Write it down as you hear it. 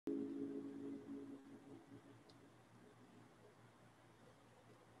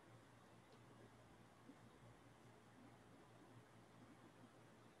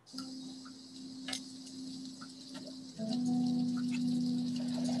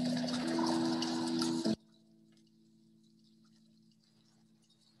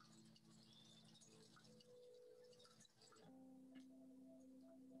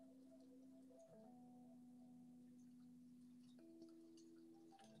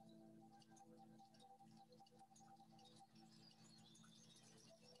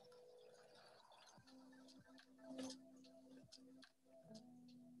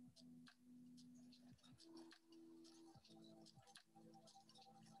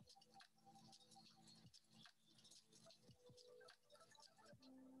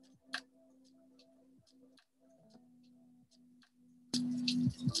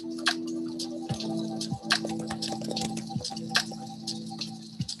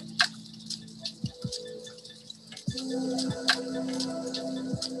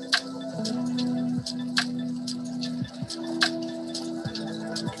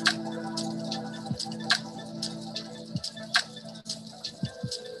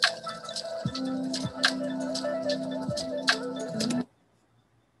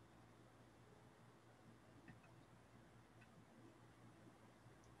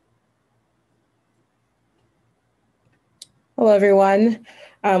Hello, everyone.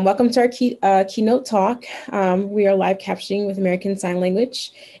 Welcome to our keynote talk. We are live captioning with American Sign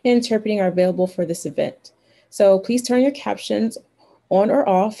Language and interpreting are available for this event. So please turn your captions on or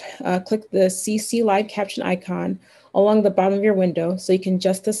off. Click the CC live caption icon along the bottom of your window so you can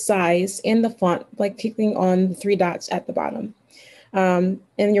adjust the size and the font by clicking on the three dots at the bottom. In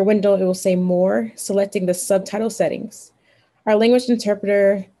your window, it will say more, selecting the subtitle settings. Our language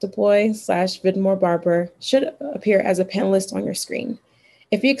interpreter, Deploy/Vidmore Barber, should appear as a panelist on your screen.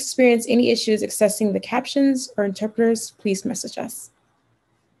 If you experience any issues accessing the captions or interpreters, please message us.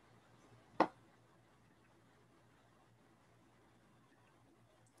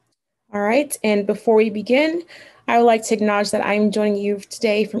 All right, and before we begin, I would like to acknowledge that I'm joining you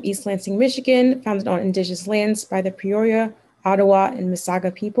today from East Lansing, Michigan, founded on indigenous lands by the Peoria, Ottawa, and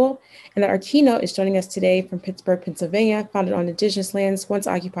Mississauga people, and that our keynote is joining us today from Pittsburgh, Pennsylvania, founded on indigenous lands once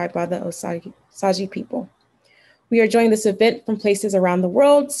occupied by the Osage people. We are joining this event from places around the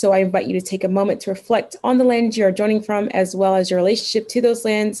world, so I invite you to take a moment to reflect on the land you are joining from, as well as your relationship to those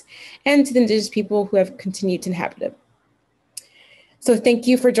lands and to the indigenous people who have continued to inhabit it. So thank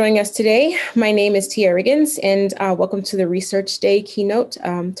you for joining us today. My name is Tia Riggins, and welcome to the Research Day keynote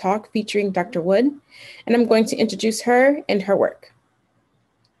talk featuring Dr. Wood. And I'm going to introduce her and her work.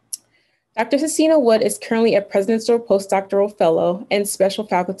 Dr. Sossena Wood is currently a presidential postdoctoral fellow and special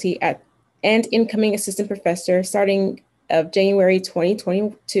faculty and incoming assistant professor starting of January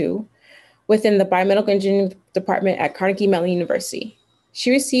 2022 within the Biomedical Engineering Department at Carnegie Mellon University. She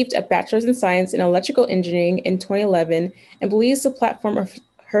received a bachelor's in science in electrical engineering in 2011 and believes the platform of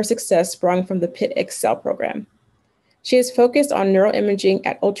her success sprung from the PIT Excel program. She is focused on neuroimaging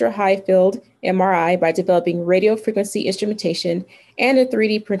at ultra-high field MRI by developing radio frequency instrumentation and a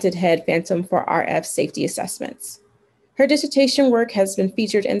 3D printed head phantom for RF safety assessments. Her dissertation work has been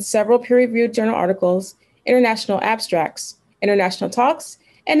featured in several peer-reviewed journal articles, international abstracts, international talks,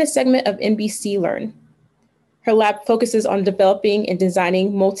 and a segment of NBC Learn. Her lab focuses on developing and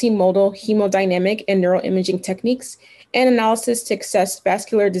designing multimodal hemodynamic and neuroimaging techniques and analysis to assess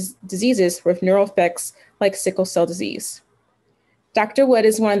vascular diseases with neural effects like sickle cell disease. Dr. Wood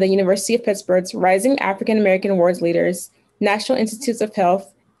is one of the University of Pittsburgh's Rising African American Awards leaders, National Institutes of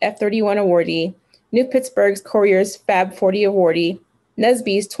Health F31 awardee, New Pittsburgh's Courier's Fab 40 awardee,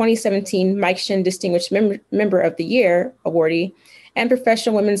 NSBE's 2017 Mike Shin Distinguished Member of the Year awardee, and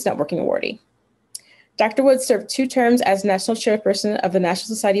Professional Women's Networking awardee. Dr. Wood served 2 terms as National Chairperson of the National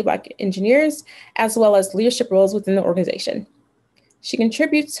Society of Black Engineers, as well as leadership roles within the organization. She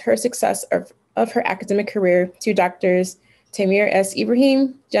contributes her success of her academic career to Drs. Tamir S.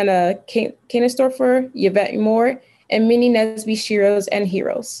 Ibrahim, Jenna Kanestorfer, Yvette Moore, and many NSBE Sheroes and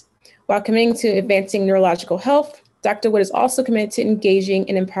Heroes. While committing to advancing neurological health, Dr. Wood is also committed to engaging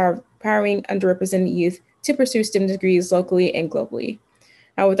and empowering underrepresented youth to pursue STEM degrees locally and globally.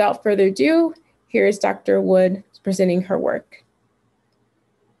 Now, without further ado, here is Dr. Wood presenting her work.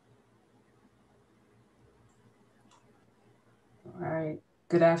 All right,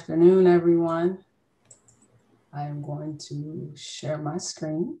 good afternoon, everyone. I am going to share my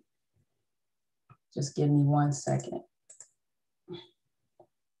screen. Just give me 1 second.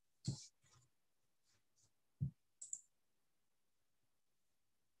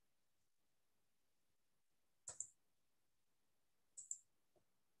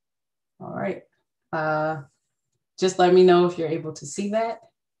 All right. Just let me know if you're able to see that.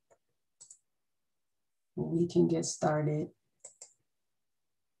 We can get started.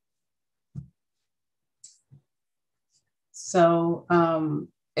 So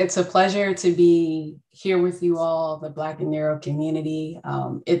it's a pleasure to be here with you all, the Black and Neuro community.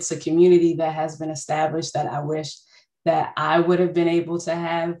 It's a community that has been established that I wish that I would have been able to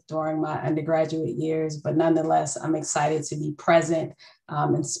have during my undergraduate years, but nonetheless, I'm excited to be present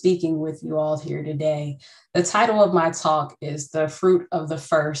and speaking with you all here today. The title of my talk is The Fruit of the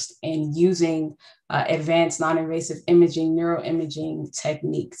First in Using Advanced Non-Invasive Imaging Neuroimaging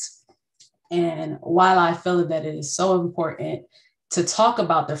Techniques. And while I feel that it is so important to talk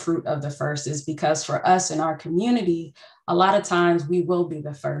about the fruit of the first is because for us in our community, a lot of times we will be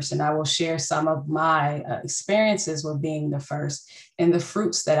the first. And I will share some of my experiences with being the first and the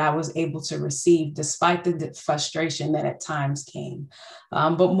fruits that I was able to receive despite the frustration that at times came.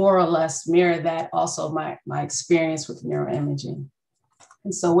 But more or less mirror that also my experience with neuroimaging.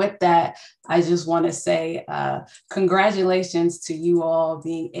 And so with that, I just want to say congratulations to you all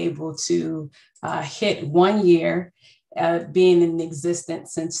being able to hit 1 year being in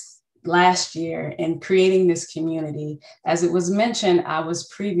existence since last year and creating this community. As it was mentioned, I was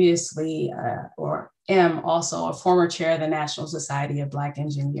previously or am also a former chair of the National Society of Black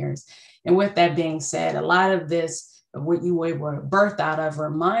Engineers. And with that being said, a lot of this what you were birthed out of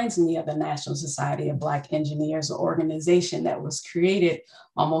reminds me of the National Society of Black Engineers, an organization that was created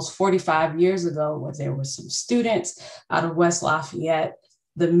almost 45 years ago, where there were some students out of West Lafayette,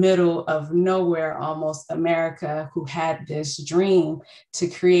 the middle of nowhere, almost America, who had this dream to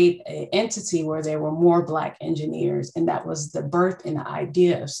create an entity where there were more Black engineers. And that was the birth and the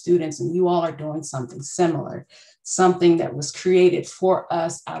idea of students. And you all are doing something similar, something that was created for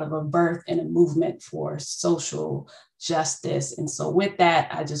us out of a birth and a movement for social justice. And so with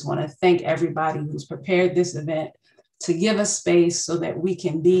that, I just want to thank everybody who's prepared this event to give us space so that we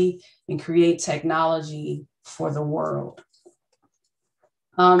can be and create technology for the world.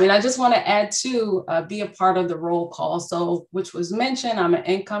 And I just want to add to be a part of the roll call. So, which was mentioned, I'm an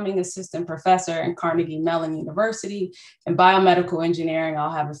incoming assistant professor in Carnegie Mellon University. In biomedical engineering,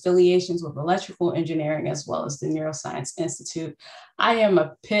 I'll have affiliations with electrical engineering as well as the Neuroscience Institute. I am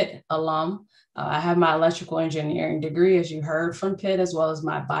a Pitt alum. I have my electrical engineering degree, as you heard, from Pitt, as well as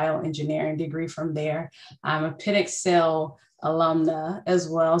my bioengineering degree from there. I'm a Pitt Excel alumna as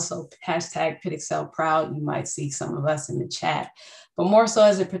well. So hashtag Pitt Excel proud. You might see some of us in the chat. But more so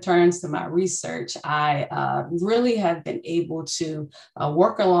as it pertains to my research, I really have been able to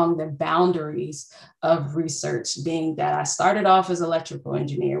work along the boundaries of research, being that I started off as an electrical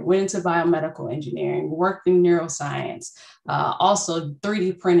engineer, went into biomedical engineering, worked in neuroscience, also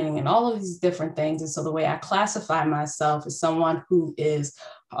 3D printing and all of these different things. And so the way I classify myself is someone who is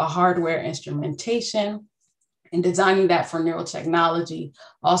a hardware instrumentation and designing that for neurotechnology,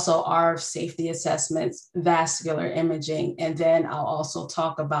 also RF safety assessments, vascular imaging, and then I'll also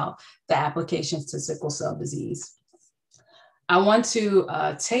talk about the applications to sickle cell disease. I want to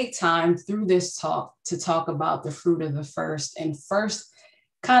take time through this talk to talk about the fruit of the first, and first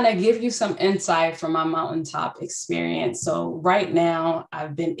kind of give you some insight from my mountaintop experience. So right now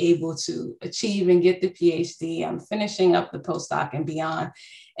I've been able to achieve and get the PhD. I'm finishing up the postdoc and beyond,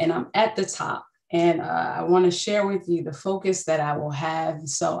 and I'm at the top. And I want to share with you the focus that I will have.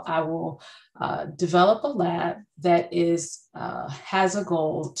 So I will develop a lab that has a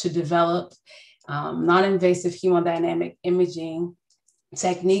goal to develop non-invasive hemodynamic imaging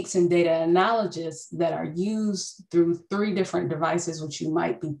techniques and data analysis that are used through 3 different devices, which you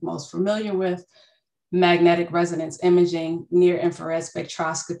might be most familiar with: magnetic resonance imaging, near infrared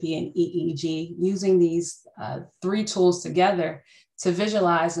spectroscopy, and EEG, using these 3 tools together to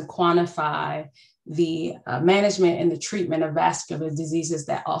visualize and quantify the management and the treatment of vascular diseases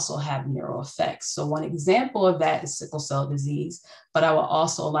that also have neural effects. So one example of that is sickle cell disease, but I would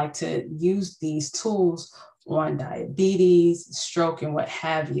also like to use these tools on diabetes, stroke, and what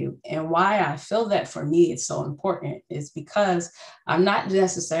have you. And why I feel that for me it's so important is because I'm not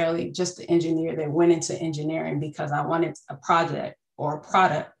necessarily just the engineer that went into engineering because I wanted a project or a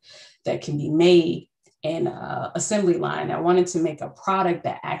product that can be made in assembly line. I wanted to make a product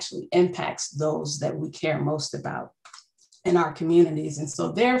that actually impacts those that we care most about in our communities. And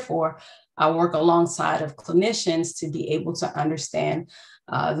so therefore, I work alongside of clinicians to be able to understand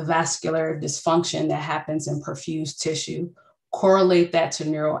the vascular dysfunction that happens in perfused tissue, correlate that to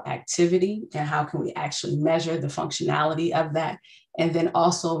neural activity, and how can we actually measure the functionality of that, and then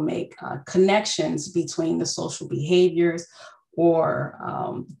also make connections between the social behaviors or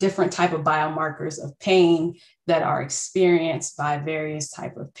different type of biomarkers of pain that are experienced by various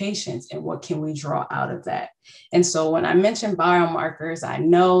type of patients, and what can we draw out of that. And so when I mention biomarkers, I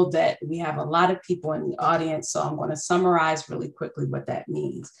know that we have a lot of people in the audience, so I'm going to summarize really quickly what that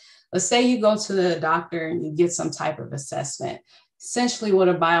means. Let's say you go to the doctor and you get some type of assessment. Essentially what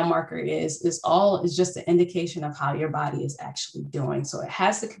a biomarker is just an indication of how your body is actually doing. So it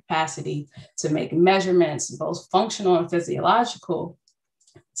has the capacity to make measurements, both functional and physiological,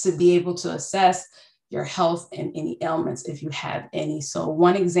 to be able to assess your health and any ailments if you have any. So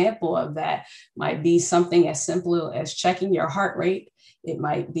one example of that might be something as simple as checking your heart rate. It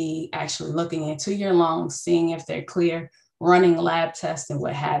might be actually looking into your lungs, seeing if they're clear, running lab tests and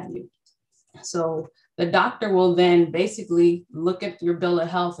what have you. So The doctor will then basically look at your bill of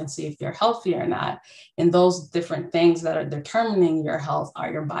health and see if you're healthy or not. And those different things that are determining your health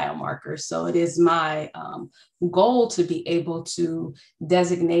are your biomarkers. So it is my goal to be able to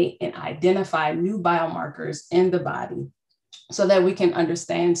designate and identify new biomarkers in the body so that we can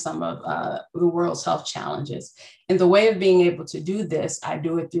understand some of the world's health challenges. And the way of being able to do this, I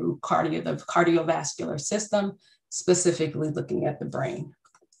do it through the cardiovascular system, specifically looking at the brain.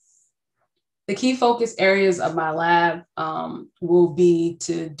 The key focus areas of my lab will be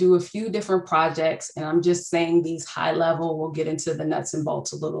to do a few different projects, and I'm just saying these high level. We'll get into the nuts and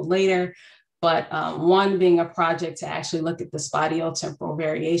bolts a little later, but one being a project to actually look at the spatiotemporal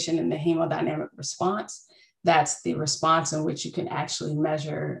variation in the hemodynamic response. That's the response in which you can actually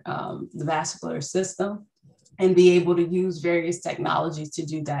measure the vascular system and be able to use various technologies to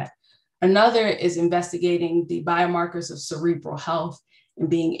do that. Another is investigating the biomarkers of cerebral health and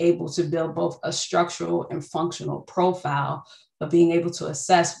being able to build both a structural and functional profile of being able to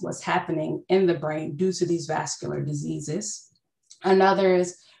assess what's happening in the brain due to these vascular diseases. Another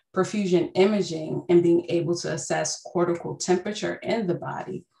is perfusion imaging and being able to assess cortical temperature in the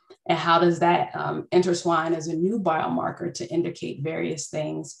body. And how does that intertwine as a new biomarker to indicate various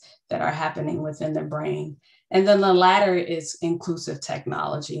things that are happening within the brain? And then the latter is inclusive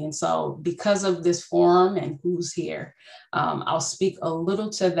technology. And so because of this forum and who's here, I'll speak a little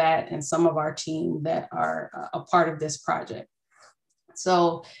to that and some of our team that are a part of this project.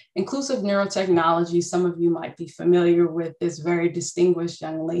 So inclusive neurotechnology, some of you might be familiar with this very distinguished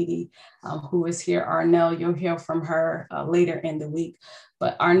young lady who is here, Arnell. You'll hear from her later in the week.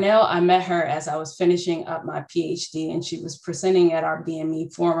 But Arnell, I met her as I was finishing up my PhD, and she was presenting at our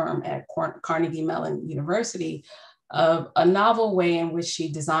BME forum at Carnegie Mellon University of a novel way in which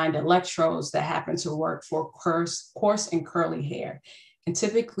she designed electrodes that happen to work for coarse and curly hair. And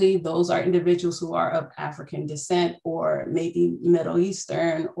typically those are individuals who are of African descent or maybe Middle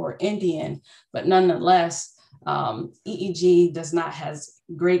Eastern or Indian, but nonetheless, EEG does not have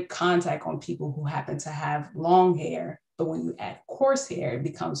great contact on people who happen to have long hair. But when you add coarse hair, it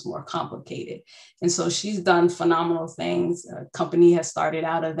becomes more complicated. And so she's done phenomenal things. A company has started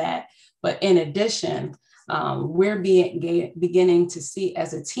out of that. But in addition, we're beginning to see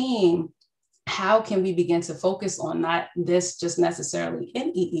as a team, how can we begin to focus on not this just necessarily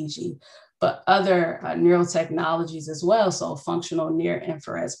in EEG, but other neurotechnologies as well. So functional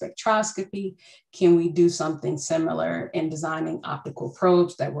near-infrared spectroscopy, can we do something similar in designing optical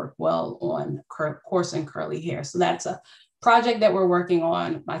probes that work well on coarse and curly hair? So that's a project that we're working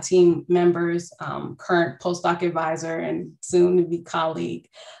on. My team members, current postdoc advisor and soon to be colleague,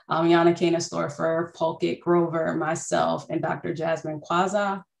 Yana Kana-Storfer, Pulkit Grover, myself, and Dr. Jasmine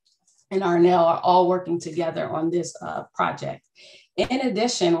Kwaza and Arnell are all working together on this project. In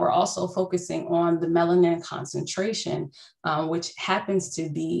addition, we're also focusing on the melanin concentration, which happens to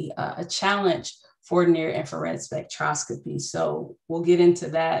be a challenge for near-infrared spectroscopy. So we'll get into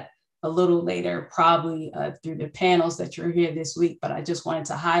that a little later, probably through the panels that you're here this week, but I just wanted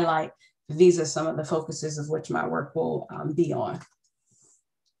to highlight these are some of the focuses of which my work will be on.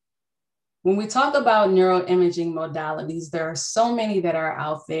 When we talk about neuroimaging modalities, there are so many that are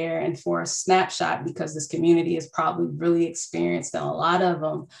out there. And for a snapshot, because this community is probably really experienced in a lot of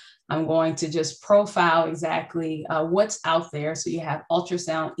them, I'm going to just profile exactly what's out there. So you have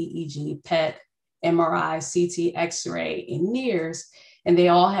ultrasound, EEG, PET, MRI, CT, X-ray, and NIRS, and they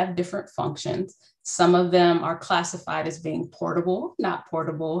all have different functions. Some of them are classified as being portable, not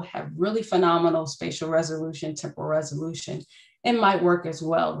portable, have really phenomenal spatial resolution, temporal resolution, and might work as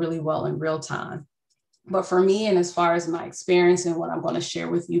well, really well in real time. But for me, and as far as my experience and what I'm going to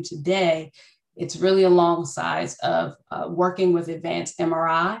share with you today, it's really alongside of working with advanced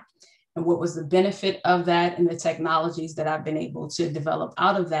MRI and what was the benefit of that and the technologies that I've been able to develop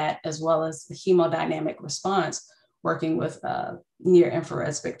out of that, as well as the hemodynamic response, working with near-infrared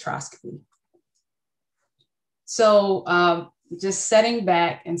spectroscopy. So just setting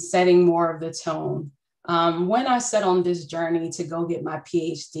back and setting more of the tone. When I set on this journey to go get my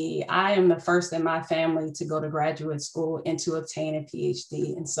PhD, I am the first in my family to go to graduate school and to obtain a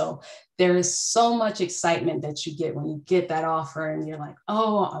PhD. And so there is so much excitement that you get when you get that offer and you're like,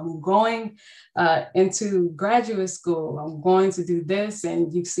 oh, I'm going into graduate school. I'm going to do this.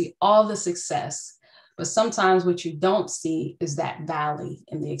 And you see all the success. But sometimes what you don't see is that valley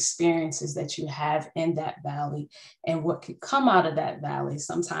and the experiences that you have in that valley and what could come out of that valley.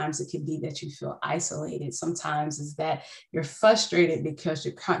 Sometimes it could be that you feel isolated. Sometimes it's that you're frustrated because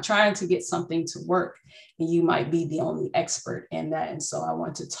you're trying to get something to work and you might be the only expert in that. And so I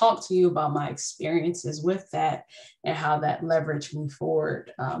want to talk to you about my experiences with that and how that leveraged me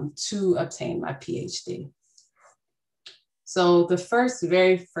forward to obtain my PhD. So the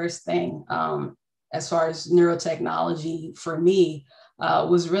very first thing, as far as neurotechnology for me,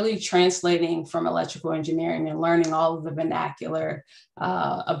 was really translating from electrical engineering and learning all of the vernacular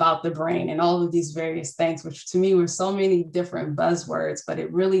about the brain and all of these various things, which to me were so many different buzzwords, but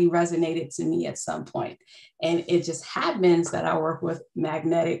it really resonated to me at some point. And it just happens that I work with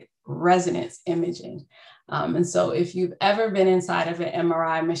magnetic resonance imaging. And so if you've ever been inside of an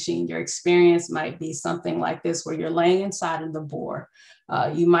MRI machine, your experience might be something like this, where you're laying inside of the bore.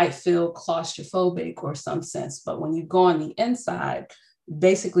 You might feel claustrophobic or some sense, but when you go on the inside,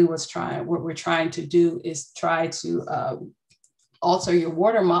 basically what we're trying to do is try to alter your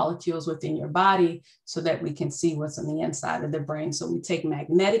water molecules within your body so that we can see what's on the inside of the brain. So we take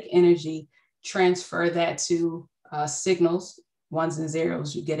magnetic energy, transfer that to signals, ones and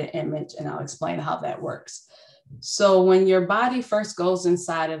zeros, you get an image, and I'll explain how that works. So when your body first goes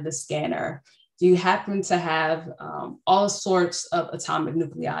inside of the scanner, you happen to have all sorts of atomic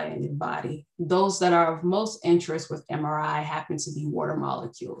nuclei in your body. Those that are of most interest with MRI happen to be water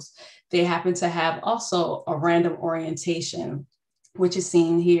molecules. They happen to have also a random orientation, which is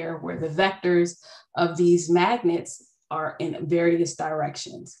seen here, where the vectors of these magnets are in various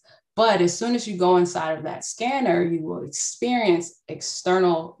directions. But as soon as you go inside of that scanner, you will experience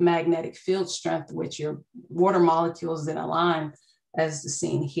external magnetic field strength, which your water molecules then align, as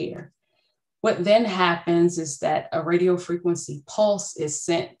seen here. What then happens is that a radio frequency pulse is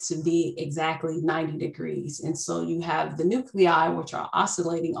sent to be exactly 90 degrees. And so you have the nuclei, which are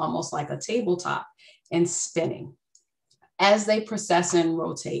oscillating almost like a tabletop and spinning. As they process and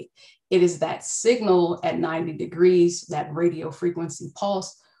rotate, it is that signal at 90 degrees, that radio frequency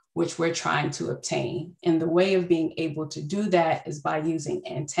pulse, which we're trying to obtain. And the way of being able to do that is by using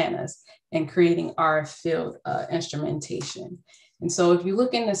antennas and creating RF field instrumentation. And so if you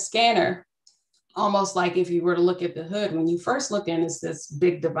look in the scanner, almost like if you were to look at the hood, when you first look in, it's this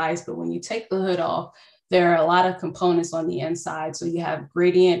big device, but when you take the hood off, there are a lot of components on the inside. So you have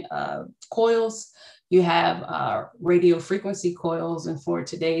gradient coils, you have radio frequency coils, and for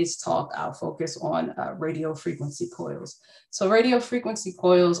today's talk, I'll focus on radio frequency coils. So radio frequency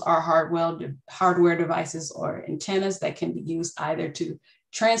coils are hardware devices or antennas that can be used either to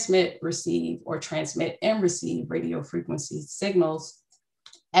transmit, receive, or transmit and receive radio frequency signals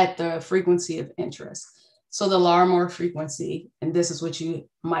at the frequency of interest. So the Larmor frequency, and this is what you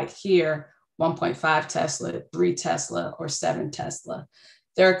might hear, 1.5 Tesla, 3 Tesla, or 7 Tesla.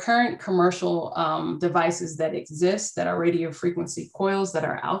 There are current commercial devices that exist that are radio frequency coils that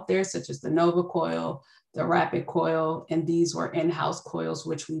are out there, such as the Nova coil, the Rapid coil, and these were in-house coils,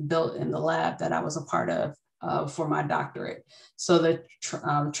 which we built in the lab that I was a part of for my doctorate. So the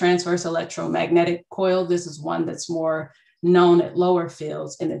transverse electromagnetic coil, this is one that's more known at lower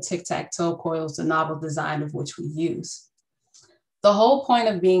fields, and the tic-tac-toe coil is the novel design of which we use. The whole point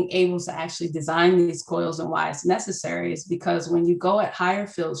of being able to actually design these coils and why it's necessary is because when you go at higher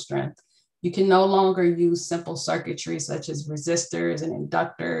field strength, you can no longer use simple circuitry such as resistors and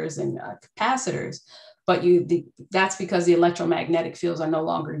inductors and capacitors, but that's because the electromagnetic fields are no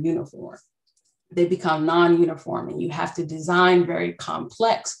longer uniform. They become non-uniform, and you have to design very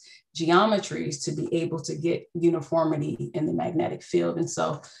complex geometries to be able to get uniformity in the magnetic field. And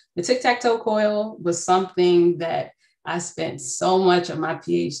so the tic-tac-toe coil was something that I spent so much of my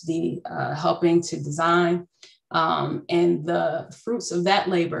PhD helping to design. And the fruits of that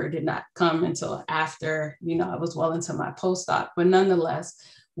labor did not come until after, I was well into my postdoc. But nonetheless,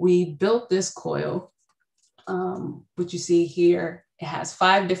 we built this coil, which you see here. It has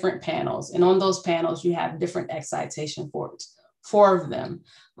 5 different panels. And on those panels, you have different excitation ports. 4 of them.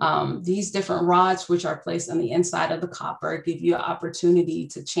 These different rods, which are placed on the inside of the copper, give you an opportunity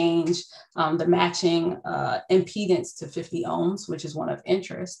to change the matching impedance to 50 ohms, which is one of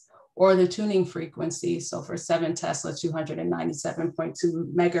interest, or the tuning frequency. So for 7 Tesla,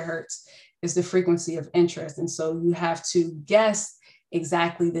 297.2 megahertz is the frequency of interest. And so you have to guess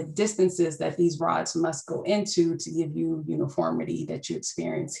exactly the distances that these rods must go into to give you uniformity that you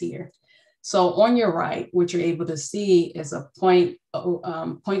experience here. So on your right, what you're able to see is a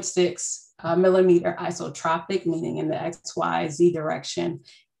 0.6 millimeter isotropic, meaning in the X, Y, Z direction,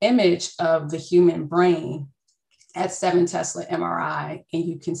 image of the human brain at 7 Tesla MRI, and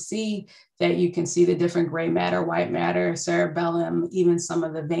you can see the different gray matter, white matter, cerebellum, even some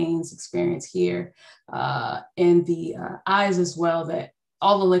of the veins experienced here in the eyes as well, that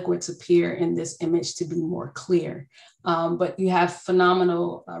all the liquids appear in this image to be more clear. But you have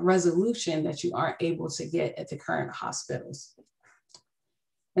phenomenal resolution that you aren't able to get at the current hospitals.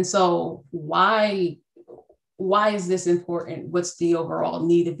 And so why is this important? What's the overall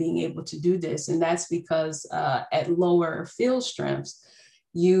need of being able to do this? And that's because at lower field strengths,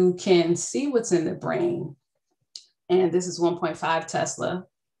 you can see what's in the brain. And this is 1.5 Tesla.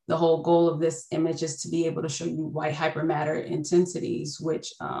 The whole goal of this image is to be able to show you white hypermatter intensities,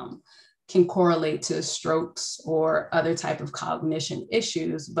 which can correlate to strokes or other type of cognition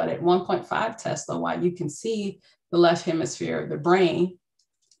issues. But at 1.5 Tesla, while you can see the left hemisphere of the brain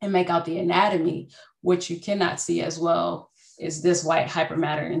and make out the anatomy, what you cannot see as well is this white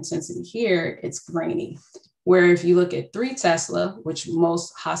hypermatter intensity here. It's grainy. Where if you look at 3 Tesla, which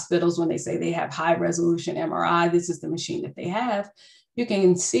most hospitals, when they say they have high resolution MRI, this is the machine that they have, you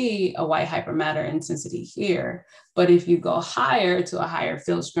can see a white hypermatter intensity here. But if you go higher to a higher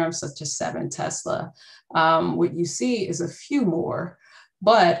field strength, such as 7 Tesla, what you see is a few more.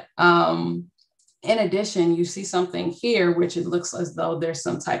 But in addition, you see something here, which it looks as though there's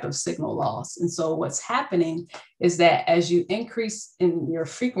some type of signal loss. And so what's happening is that as you increase in your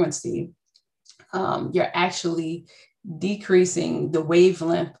frequency, you're actually decreasing the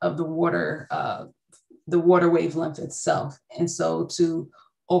wavelength of the water wavelength itself. And so to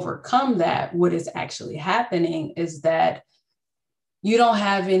overcome that, what is actually happening is that you don't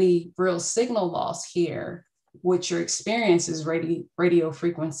have any real signal loss here. What you're experiencing is radio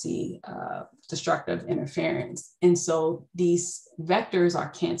frequency destructive interference. And so these vectors are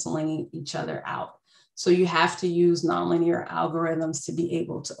canceling each other out. So you have to use nonlinear algorithms to be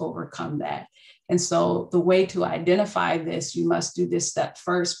able to overcome that. And so the way to identify this, you must do this step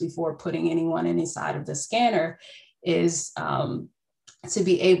first before putting anyone inside of the scanner, is to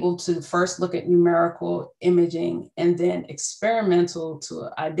be able to first look at numerical imaging and then experimental to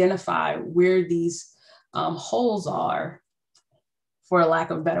identify where these holes are, for lack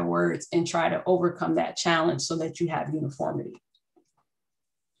of better words, and try to overcome that challenge so that you have uniformity.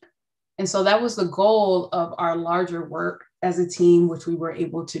 And so that was the goal of our larger work as a team, which we were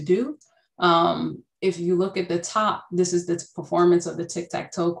able to do. If you look at the top, this is the performance of the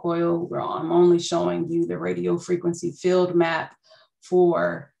tic-tac-toe coil, where I'm only showing you the radio frequency field map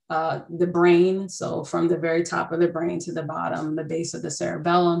for the brain. So from the very top of the brain to the bottom, the base of the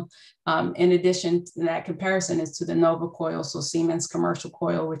cerebellum. In addition to that, comparison is to the Nova coil, so Siemens commercial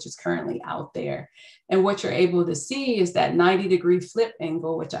coil, which is currently out there. And what you're able to see is that 90-degree flip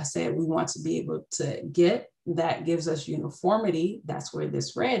angle, which I said we want to be able to get. That gives us uniformity. That's where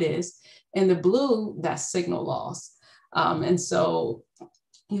this red is. And the blue, that's signal loss. And so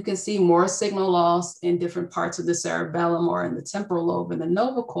you can see more signal loss in different parts of the cerebellum or in the temporal lobe in the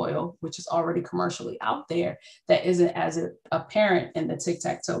Nova coil, which is already commercially out there, that isn't as apparent in the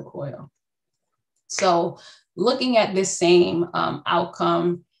tic-tac-toe coil. So looking at this same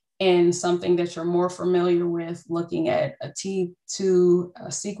outcome in something that you're more familiar with, looking at a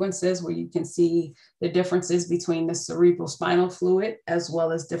T2 sequences where you can see the differences between the cerebral spinal fluid as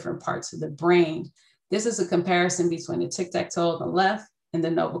well as different parts of the brain. This is a comparison between the tic-tac-toe on the left and the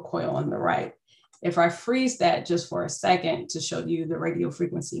Nova coil on the right. If I freeze that just for a second to show you the radio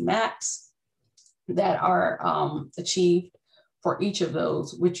frequency maps that are achieved for each of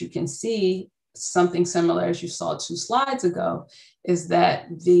those, which you can see something similar as you saw 2 slides ago, is that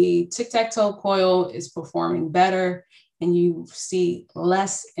the tic-tac-toe coil is performing better and you see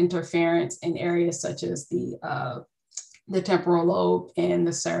less interference in areas such as the temporal lobe and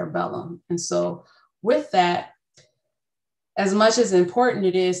the cerebellum. And so with that, as much as important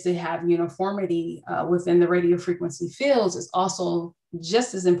it is to have uniformity within the radio frequency fields, it's also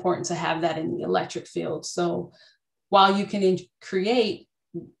just as important to have that in the electric field. So while you can create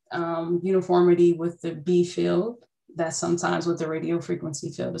uniformity with the B field, that's sometimes what the radio frequency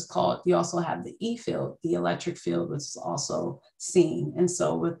field is called, you also have the E field, the electric field, which is also seen. And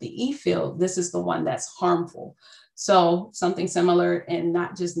so with the E field, this is the one that's harmful. So something similar, and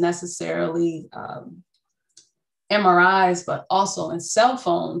not just necessarily MRIs, but also in cell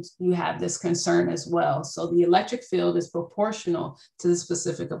phones, you have this concern as well. So the electric field is proportional to the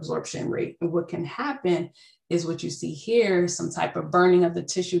specific absorption rate. And what can happen is what you see here, some type of burning of the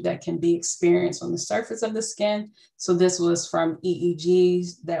tissue that can be experienced on the surface of the skin. So this was from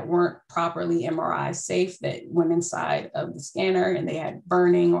EEGs that weren't properly MRI safe, that went inside of the scanner and they had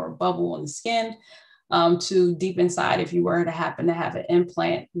burning or bubble on the skin. to deep inside, if you were to happen to have an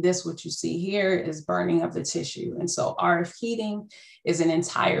implant, this, what you see here, is burning of the tissue. And so RF heating is an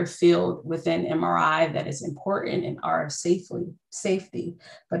entire field within MRI that is important in RF safety.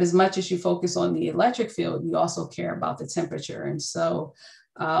 But as much as you focus on the electric field, you also care about the temperature. And so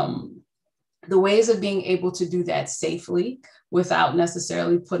the ways of being able to do that safely without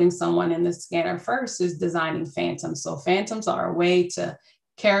necessarily putting someone in the scanner first is designing phantoms. So phantoms are a way to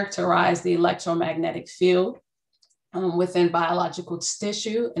characterize the electromagnetic field within biological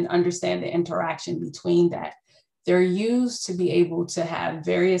tissue and understand the interaction between that. They're used to be able to have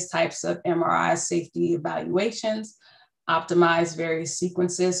various types of MRI safety evaluations, optimize various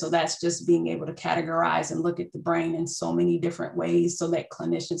sequences. So that's just being able to categorize and look at the brain in so many different ways so that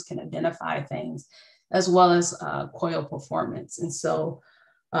clinicians can identify things, as well as coil performance. And so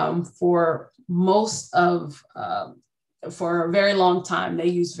for a very long time, they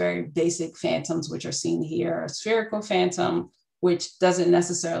use very basic phantoms, which are seen here: a spherical phantom, which doesn't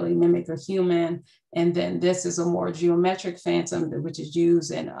necessarily mimic a human. And then this is a more geometric phantom, which is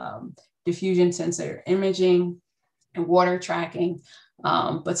used in diffusion sensor imaging and water tracking.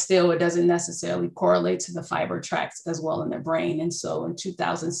 But still, it doesn't necessarily correlate to the fiber tracts as well in the brain. And so in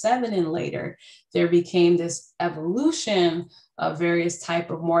 2007 and later, there became this evolution of various type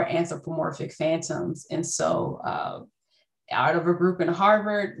of more anthropomorphic phantoms. And so out of a group in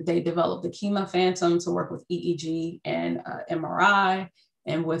Harvard, they developed the chemo phantom to work with EEG and MRI.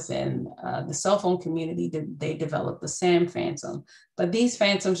 And within the cell phone community, they developed the SAM phantom. But these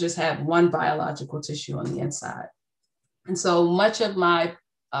phantoms just have one biological tissue on the inside. And so much of my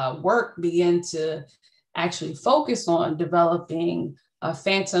work began to actually focus on developing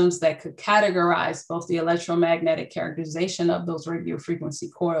phantoms that could categorize both the electromagnetic characterization of those radio frequency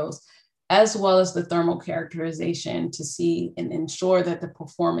coils, as well as the thermal characterization, to see and ensure that the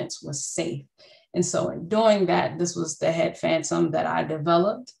performance was safe. And so in doing that, this was the head phantom that I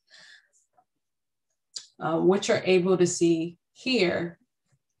developed, which you're able to see here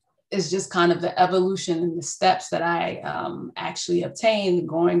is just kind of the evolution and the steps that I actually obtained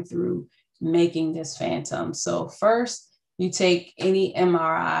going through making this phantom. So first, you take any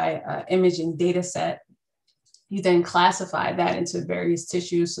MRI imaging data set. You then classify that into various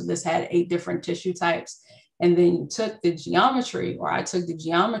tissues. So this had 8 different tissue types. And then you took the geometry, or I took the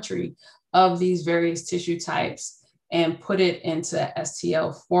geometry of these various tissue types and put it into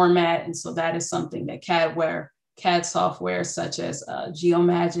STL format. And so that is something that CAD software such as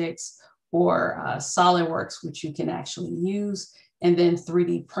Geomagics or SolidWorks, which you can actually use, and then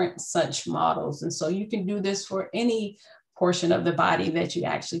 3D print such models. And so you can do this for any portion of the body that you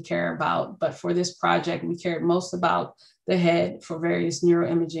actually care about. But for this project, we cared most about the head for various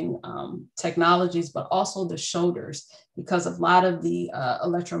neuroimaging technologies, but also the shoulders, because a lot of the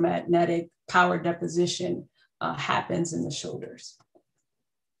electromagnetic power deposition happens in the shoulders.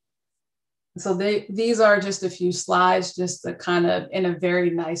 So these are just a few slides, just to kind of, in a very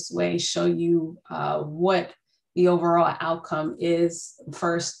nice way, show you what the overall outcome is.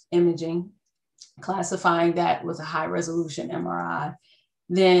 First, imaging, classifying that with a high resolution MRI,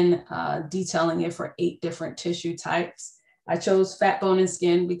 then detailing it for 8 different tissue types. I chose fat, bone, and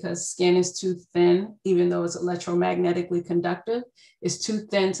skin because skin is too thin, even though it's electromagnetically conductive, it's too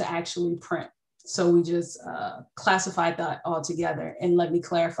thin to actually print. So we just classified that all together. And let me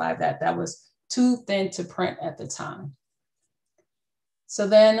clarify that that was too thin to print at the time. So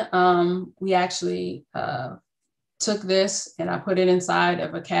then we actually took this and I put it inside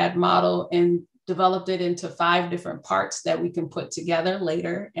of a CAD model and developed it into 5 different parts that we can put together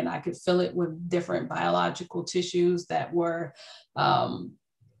later. And I could fill it with different biological tissues that were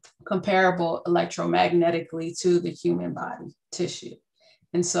comparable electromagnetically to the human body tissue.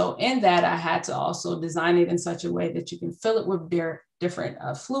 And so in that, I had to also design it in such a way that you can fill it with different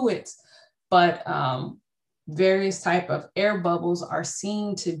fluids, but various type of air bubbles are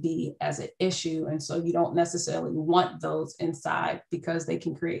seen to be as an issue. And so you don't necessarily want those inside because they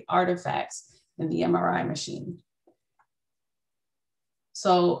can create artifacts in the MRI machine.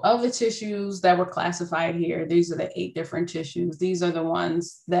 So of the tissues that were classified here, these are the 8 different tissues. These are the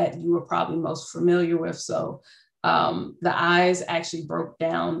ones that you were probably most familiar with. So the eyes actually broke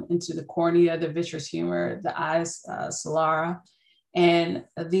down into the cornea, the vitreous humor, the eyes sclera, and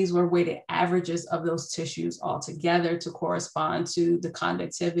these were weighted averages of those tissues all together to correspond to the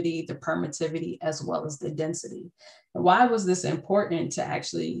conductivity, the permittivity, as well as the density. And why was this important to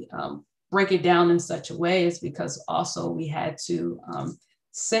actually break it down in such a way is because also we had to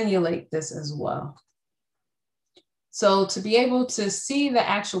simulate this as well. So to be able to see the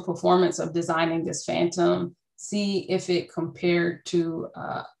actual performance of designing this phantom, see if it compared to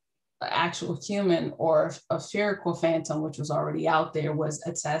actual human or a spherical phantom, which was already out there, was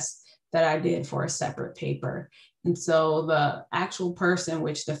a test that I did for a separate paper. And so the actual person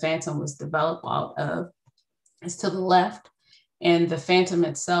which the phantom was developed out of is to the left. And the phantom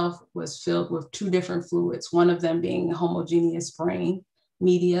itself was filled with two different fluids, one of them being homogeneous brain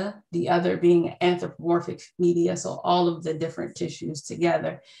media, the other being anthropomorphic media. So all of the different tissues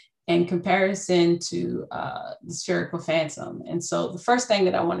together in comparison to the spherical phantom. And so the first thing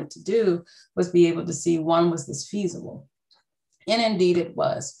that I wanted to do was be able to see, one, was this feasible? And indeed it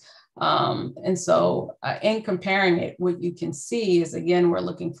was. And so in comparing it, what you can see is, again, we're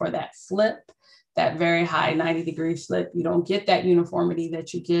looking for that flip, that very high 90-degree flip. You don't get that uniformity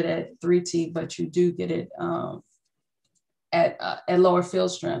that you get at 3T, but you do get it at lower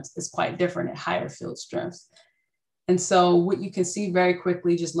field strengths. It's quite different at higher field strengths. And so what you can see very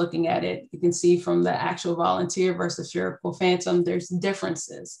quickly, just looking at it, you can see from the actual volunteer versus spherical phantom, there's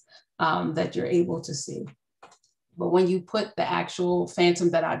differences that you're able to see. But when you put the actual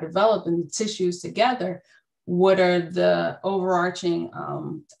phantom that I developed and the tissues together, what are the overarching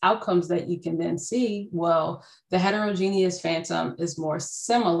outcomes that you can then see? Well, the heterogeneous phantom is more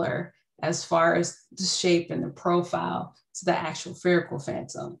similar as far as the shape and the profile to the actual spherical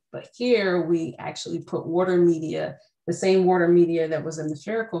phantom. But here we actually put water media, the same water media that was in the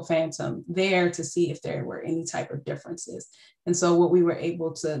spherical phantom, there to see if there were any type of differences. And so what we were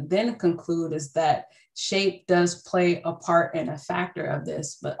able to then conclude is that shape does play a part and a factor of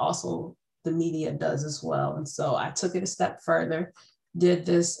this, but also the media does as well. And so I took it a step further, did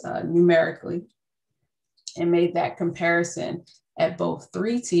this numerically, and made that comparison at both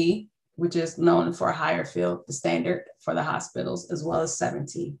 3T, which is known for a higher field, the standard for the hospitals, as well as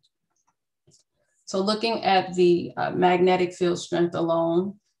 7T. So looking at the magnetic field strength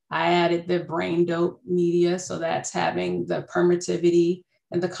alone, I added the brain dope media. So that's having the permittivity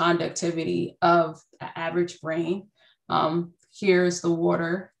and the conductivity of the average brain. Here's the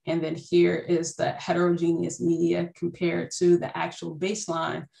water, and then here is the heterogeneous media compared to the actual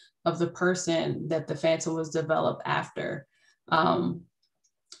baseline of the person that the phantom was developed after,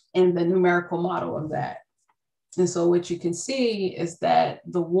 and the numerical model of that. And so what you can see is that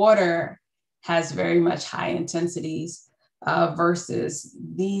the water has very much high intensities versus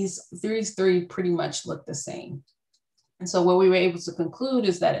these three pretty much look the same. And so what we were able to conclude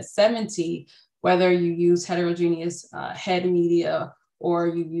is that at 7T, whether you use heterogeneous head media or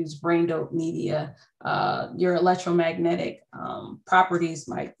you use brain dope media, your electromagnetic properties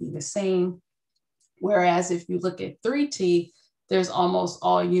might be the same. Whereas if you look at 3T, there's almost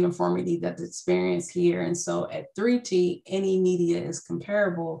all uniformity that's experienced here. And so at 3T, any media is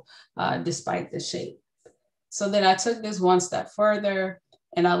comparable despite the shape. So then I took this one step further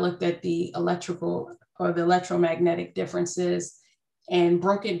and I looked at the electrical or the electromagnetic differences and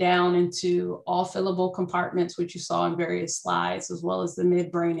broke it down into all fillable compartments, which you saw in various slides, as well as the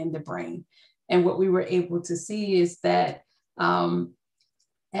midbrain and the brain. And what we were able to see is that at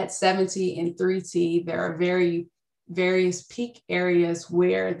 7T and 3T, there are various peak areas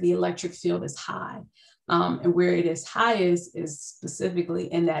where the electric field is high. And where it is highest is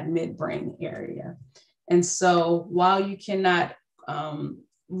specifically in that midbrain area. And so while you cannot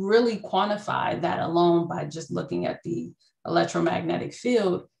really quantify that alone by just looking at the electromagnetic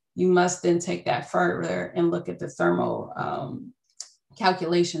field, you must then take that further and look at the thermal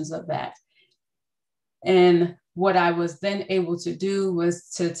calculations of that. And what I was then able to do was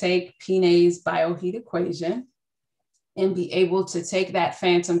to take Pinet's bioheat equation and be able to take that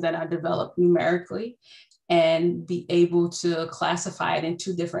phantom that I developed numerically and be able to classify it in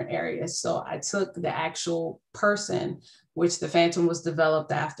two different areas. So I took the actual person, which the phantom was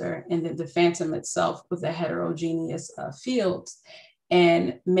developed after, and then the phantom itself with the heterogeneous fields,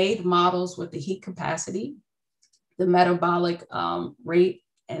 and made models with the heat capacity, the metabolic rate,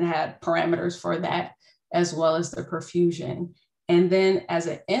 and had parameters for that, as well as the perfusion. And then as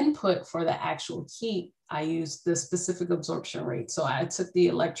an input for the actual heat, I used the specific absorption rate. So I took the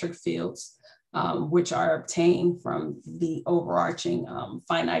electric fields, which are obtained from the overarching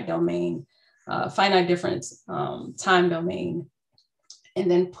finite domain, finite difference time domain, and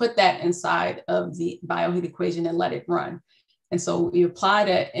then put that inside of the bioheat equation and let it run. And so we applied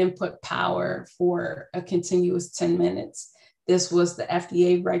an input power for a continuous 10 minutes. This was the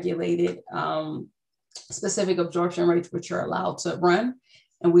FDA regulated specific absorption rates, which are allowed to run.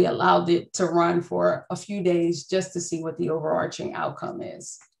 And we allowed it to run for a few days just to see what the overarching outcome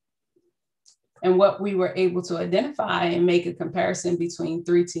is. And what we were able to identify and make a comparison between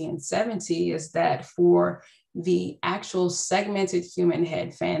 3T and 7T is that for the actual segmented human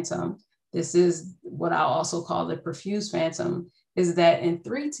head phantom, this is what I'll also call the perfused phantom, is that in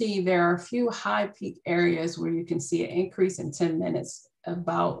 3T, there are a few high peak areas where you can see an increase in 10 minutes,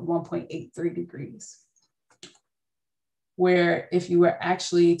 about 1.83 degrees. Where if you were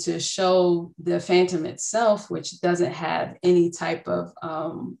actually to show the phantom itself, which doesn't have any type of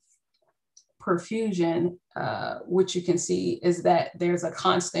perfusion, which you can see is that there's a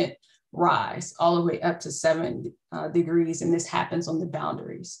constant rise all the way up to 7 degrees, and this happens on the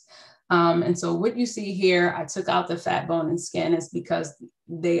boundaries. And so what you see here, I took out the fat, bone, and skin is because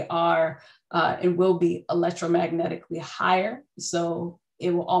they are and will be electromagnetically higher. So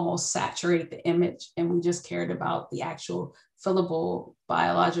it will almost saturate the image. And we just cared about the actual fillable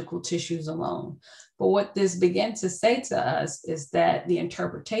biological tissues alone. But what this began to say to us is that the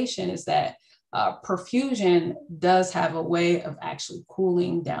interpretation is that perfusion does have a way of actually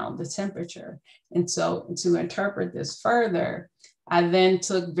cooling down the temperature. And so to interpret this further, I then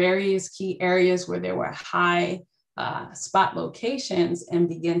took various key areas where there were high spot locations and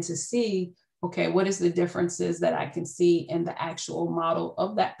began to see, okay, what is the differences that I can see in the actual model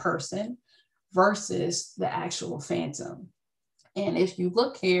of that person versus the actual phantom. And if you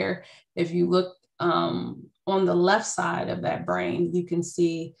look here, if you look on the left side of that brain, you can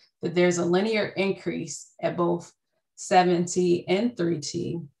see that there's a linear increase at both 7T and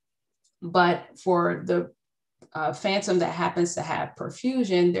 3T. But for the phantom that happens to have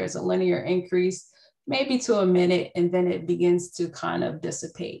perfusion, there's a linear increase, maybe to a minute, and then it begins to kind of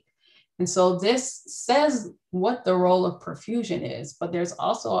dissipate. And so this says what the role of perfusion is, but there's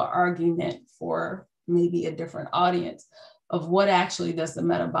also an argument for maybe a different audience of what actually does the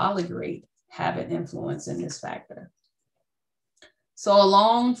metabolic rate have an influence in this factor. So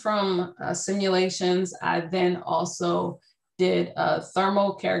along from simulations, I then also did a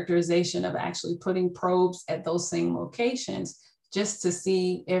thermal characterization of actually putting probes at those same locations just to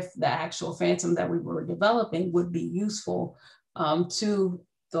see if the actual phantom that we were developing would be useful to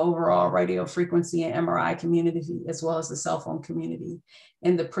the overall radio frequency and MRI community, as well as the cell phone community.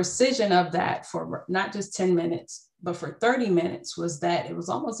 And the precision of that for not just 10 minutes, but for 30 minutes was that it was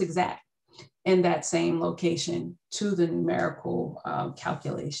almost exact in that same location to the numerical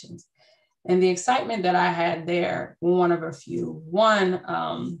calculations. And the excitement that I had there, one of a few,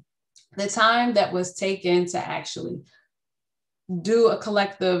 the time that was taken to actually do a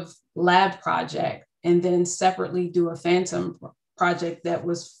collective lab project and then separately do a phantom project that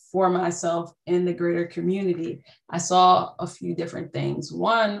was for myself in the greater community, I saw a few different things.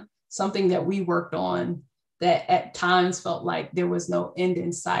 One, something that we worked on that at times felt like there was no end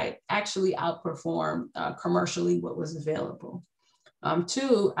in sight, actually outperformed commercially what was available.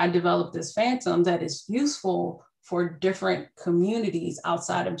 Two, I developed this phantom that is useful for different communities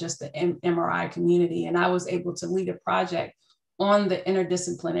outside of just the MRI community. And I was able to lead a project on the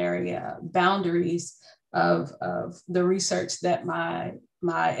interdisciplinary boundaries of the research that my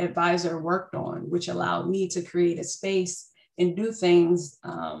advisor worked on, which allowed me to create a space and do things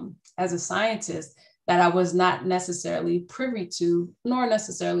as a scientist that I was not necessarily privy to, nor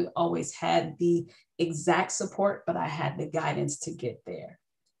necessarily always had the exact support, but I had the guidance to get there.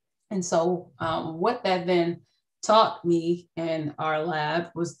 And so what that then taught me in our lab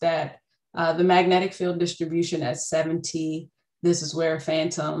was that the magnetic field distribution at 7T, this is where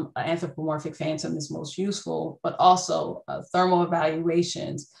phantom, anthropomorphic phantom is most useful, but also thermal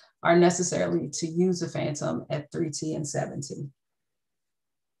evaluations are necessarily to use a phantom at 3T and 7T.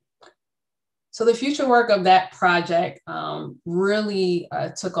 So the future work of that project really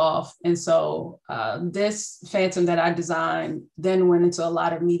took off. And so this phantom that I designed then went into a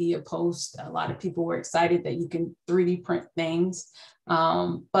lot of media posts. A lot of people were excited that you can 3D print things.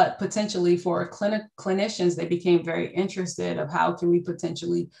 But potentially for clinicians, they became very interested of how can we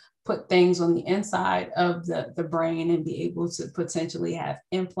potentially put things on the inside of the brain and be able to potentially have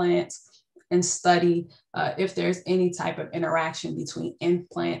implants and study if there's any type of interaction between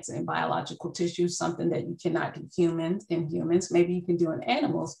implants and biological tissues, something that you cannot do in humans. Maybe you can do in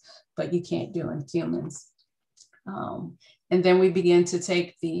animals, but you can't do in humans. And then we began to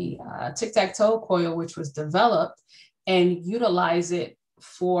take the tic-tac-toe coil, which was developed, and utilize it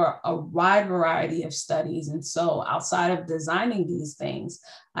for a wide variety of studies. And so outside of designing these things,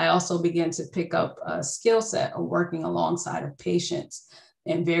 I also began to pick up a skill set of working alongside of patients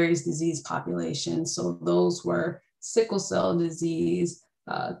in various disease populations. So those were sickle cell disease,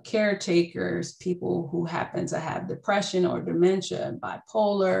 caretakers, people who happen to have depression or dementia,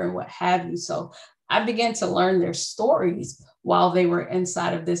 bipolar, and what have you. So I began to learn their stories while they were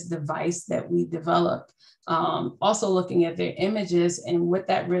inside of this device that we developed. Also looking at their images, and what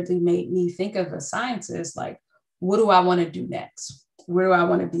that really made me think of a scientist, like, what do I want to do next? Where do I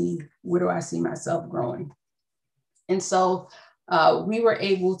want to be? Where do I see myself growing? And so we were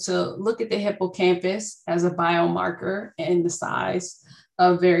able to look at the hippocampus as a biomarker and the size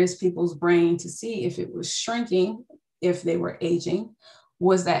of various people's brain to see if it was shrinking, if they were aging.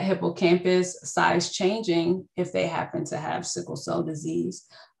 Was that hippocampus size changing if they happened to have sickle cell disease?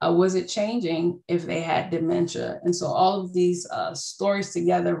 Was it changing if they had dementia? And so all of these stories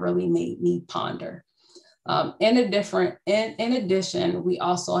together really made me ponder. In addition, we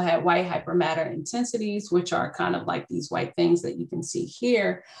also had white hypermatter intensities, which are kind of like these white things that you can see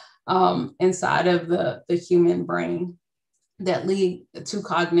here inside of the human brain that lead to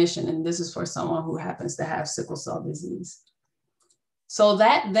cognition. And this is for someone who happens to have sickle cell disease. So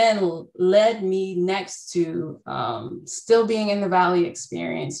that then led me next to still being in the Valley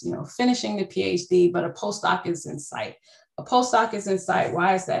experience, finishing the PhD, but a postdoc is in sight. A postdoc is in sight.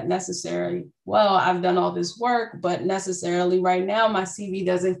 Why is that necessary? Well, I've done all this work, but necessarily right now, my CV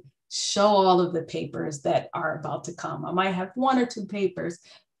doesn't show all of the papers that are about to come. I might have 1 or 2 papers,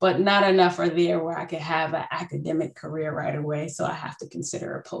 but not enough are there where I could have an academic career right away. So I have to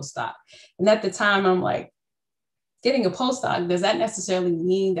consider a postdoc. And at the time, I'm like, getting a postdoc, does that necessarily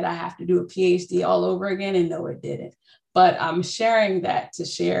mean that I have to do a PhD all over again? And no, it didn't. But I'm sharing that to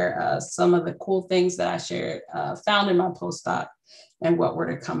share some of the cool things that I shared, found in my postdoc and what were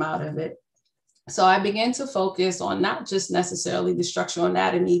to come out of it. So I began to focus on not just necessarily the structural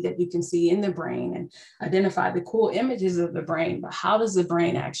anatomy that you can see in the brain and identify the cool images of the brain, but how does the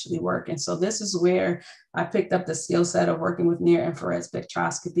brain actually work? And so this is where I picked up the skill set of working with near-infrared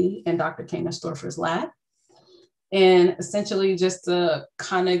spectroscopy in Dr. Keynote lab. And essentially just to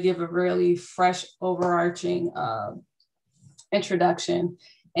kind of give a really fresh overarching introduction.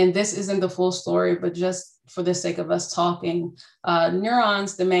 And this isn't the full story, but just for the sake of us talking,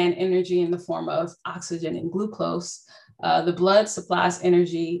 neurons demand energy in the form of oxygen and glucose. The blood supplies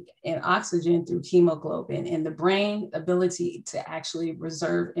energy and oxygen through hemoglobin, and the brain ability to actually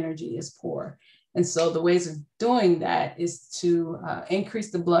reserve energy is poor. And so the ways of doing that is to increase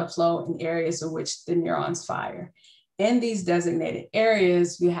the blood flow in areas in which the neurons fire. In these designated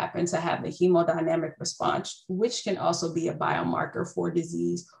areas, you happen to have the hemodynamic response, which can also be a biomarker for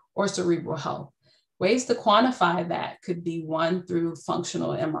disease or cerebral health. Ways to quantify that could be one through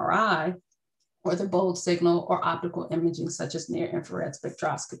functional MRI, or the bold signal or optical imaging, such as near-infrared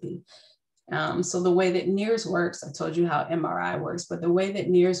spectroscopy. So the way that NIRS works, I told you how MRI works, but the way that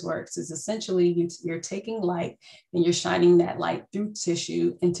NIRS works is essentially you're taking light and you're shining that light through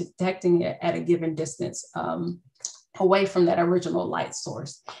tissue and detecting it at a given distance away from that original light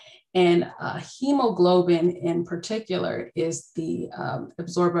source. And hemoglobin in particular is the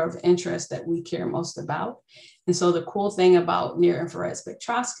absorber of interest that we care most about. And so the cool thing about near-infrared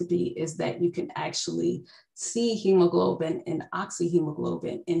spectroscopy is that you can actually see hemoglobin and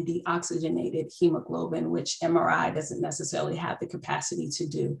oxyhemoglobin and deoxygenated hemoglobin, which MRI doesn't necessarily have the capacity to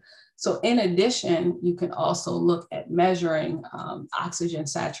do. So in addition, you can also look at measuring oxygen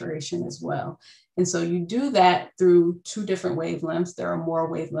saturation as well. And so you do that through 2 different wavelengths. There are more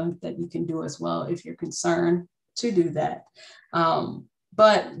wavelengths that you can do as well if you're concerned to do that.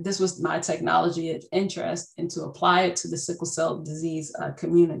 But this was my technology of interest, and to apply it to the sickle cell disease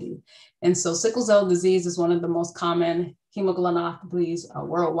community. And so sickle cell disease is one of the most common hemoglobinopathies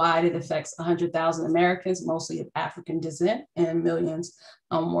worldwide. It affects 100,000 Americans, mostly of African descent, and millions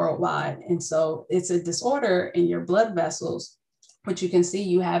worldwide. And so it's a disorder in your blood vessels, which you can see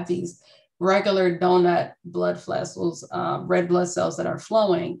you have these regular donut blood vessels, red blood cells that are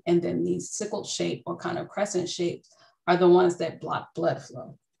flowing, and then these sickle shape or kind of crescent shapes are the ones that block blood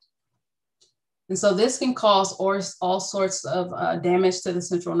flow. And so this can cause all sorts of damage to the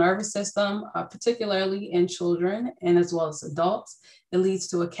central nervous system, particularly in children and as well as adults. It leads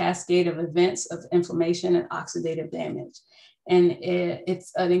to a cascade of events of inflammation and oxidative damage. And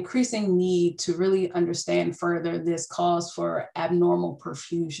it's an increasing need to really understand further this cause for abnormal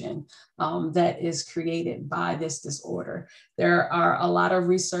perfusion that is created by this disorder. There are a lot of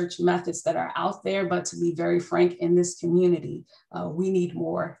research methods that are out there, but to be very frank, in this community, we need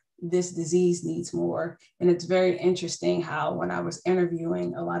more. This disease needs more. And it's very interesting how when I was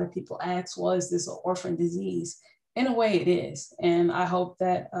interviewing, a lot of people ask, well, is this an orphan disease? In a way it is. And I hope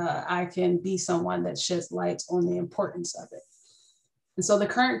that I can be someone that sheds light on the importance of it. And so the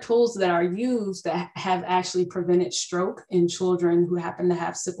current tools that are used that have actually prevented stroke in children who happen to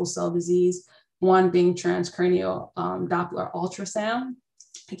have sickle cell disease, one being transcranial Doppler ultrasound.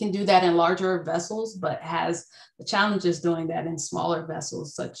 It can do that in larger vessels, but has the challenges doing that in smaller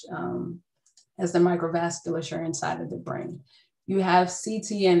vessels, such as the microvasculature inside of the brain. You have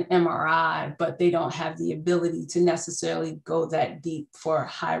CT and MRI, but they don't have the ability to necessarily go that deep for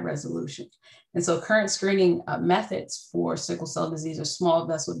high resolution. And so current screening methods for sickle cell disease or small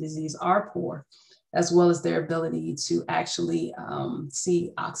vessel disease are poor, as well as their ability to actually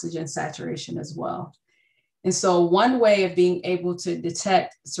see oxygen saturation as well. And so one way of being able to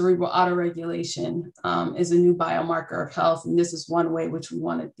detect cerebral autoregulation is a new biomarker of health. And this is one way which we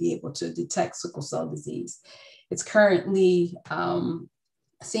want to be able to detect sickle cell disease. It's currently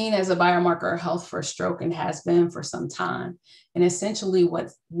seen as a biomarker of health for stroke and has been for some time. And essentially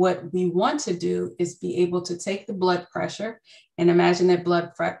what we want to do is be able to take the blood pressure and imagine that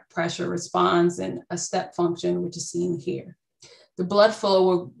blood pressure responds in a step function, which is seen here. The blood flow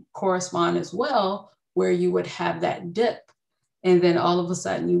will correspond as well, where you would have that dip, and then all of a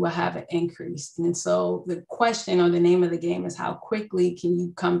sudden you will have an increase. And so the question or the name of the game is how quickly can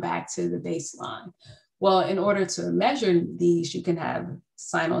you come back to the baseline? Well, in order to measure these, you can have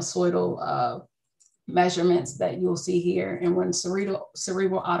sinusoidal measurements that you'll see here. And when cerebral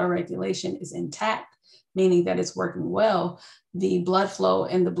autoregulation is intact, meaning that it's working well, the blood flow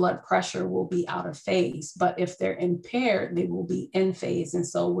and the blood pressure will be out of phase. But if they're impaired, they will be in phase. And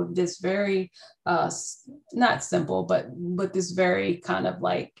so with this very, not simple, but with this very kind of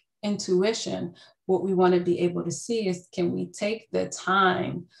like intuition, what we want to be able to see is, can we take the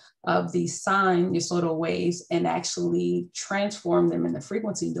time of these sinusoidal waves and actually transform them in the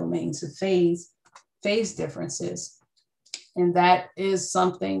frequency domain to phase differences? And that is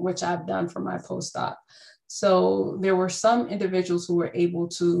something which I've done for my postdoc. So there were some individuals who were able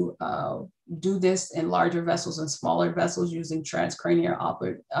to do this in larger vessels and smaller vessels using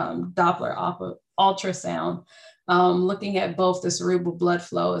transcranial Doppler ultrasound, looking at both the cerebral blood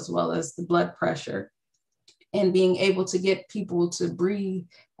flow as well as the blood pressure, and being able to get people to breathe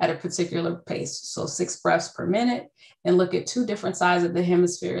at a particular pace. So 6 breaths per minute, and look at 2 different sides of the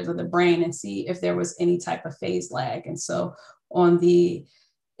hemispheres of the brain and see if there was any type of phase lag. And so on the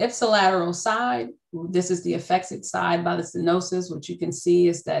ipsilateral side, this is the affected side by the stenosis. What you can see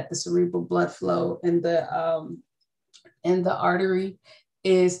is that the cerebral blood flow in the artery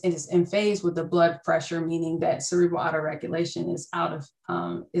is in phase with the blood pressure, meaning that cerebral autoregulation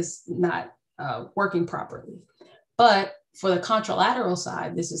is not working properly. But for the contralateral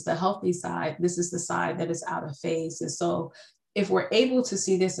side, this is the healthy side. This is the side that is out of phase. And so if we're able to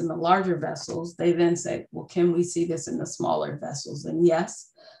see this in the larger vessels, they then say, well, can we see this in the smaller vessels? And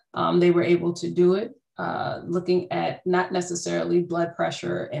yes, they were able to do it, looking at not necessarily blood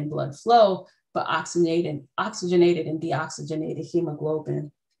pressure and blood flow, but oxygenated and deoxygenated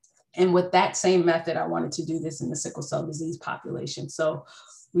hemoglobin. And with that same method, I wanted to do this in the sickle cell disease population. So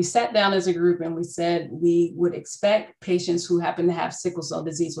we sat down as a group and we said we would expect patients who happen to have sickle cell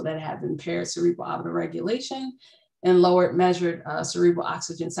disease or that have impaired cerebral autoregulation and lowered measured cerebral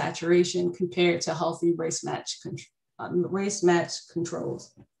oxygen saturation compared to healthy race-matched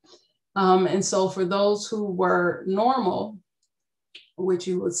controls. And so for those who were normal, what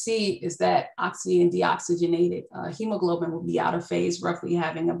you will see is that oxy and deoxygenated hemoglobin will be out of phase, roughly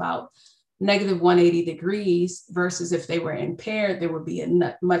having about negative 180 degrees, versus if they were impaired, there would be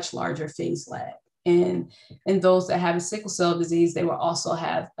a much larger phase lag. And those that have a sickle cell disease, they will also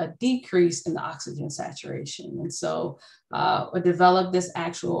have a decrease in the oxygen saturation. And so I developed this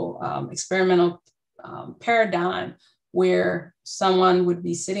actual experimental paradigm where someone would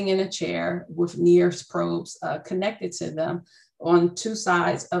be sitting in a chair with NIRS probes connected to them on 2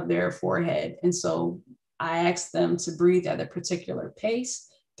 sides of their forehead. And so I asked them to breathe at a particular pace,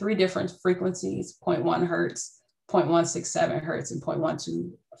 3 different frequencies, 0.1 hertz, 0.167 hertz, and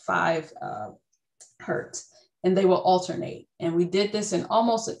 0.125 hertz. And they will alternate. And we did this in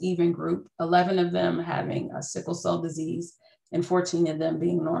almost an even group, 11 of them having a sickle cell disease and 14 of them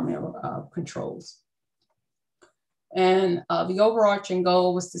being normal controls. And the overarching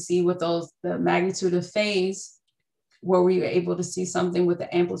goal was to see with the magnitude of phase, where we were able to see something with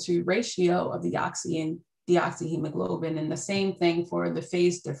the amplitude ratio of the oxy and deoxyhemoglobin, and the same thing for the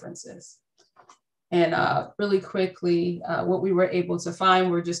phase differences. And really quickly, what we were able to find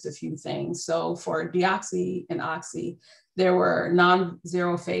were just a few things. So for deoxy and oxy, there were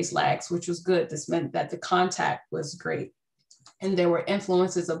non-zero phase lags, which was good. This meant that the contact was great. And there were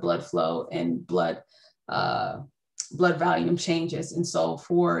influences of blood flow and blood volume changes. And so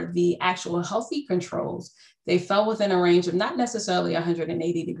for the actual healthy controls, they fell within a range of not necessarily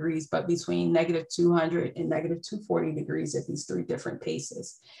 180 degrees, but between negative 200 and negative 240 degrees at these 3 different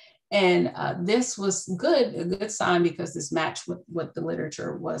paces. And this was a good sign, because this matched with what the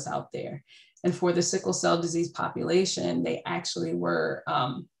literature was out there. And for the sickle cell disease population, they actually were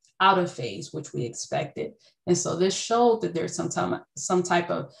out of phase, which we expected. And so this showed that there's some type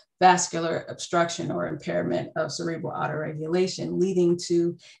of vascular obstruction or impairment of cerebral autoregulation, leading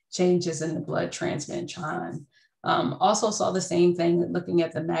to changes in the blood transmission time. Also saw the same thing looking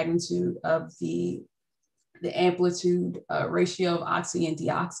at the magnitude of the amplitude ratio of oxy and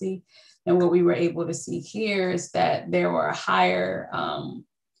deoxy. And what we were able to see here is that there were higher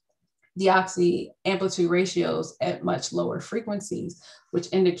deoxy amplitude ratios at much lower frequencies, which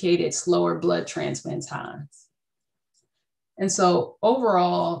indicated slower blood transmission times. And so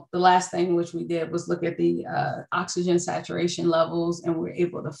overall, the last thing which we did was look at the oxygen saturation levels, and we were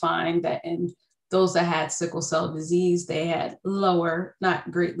able to find that in those that had sickle cell disease, they had lower, not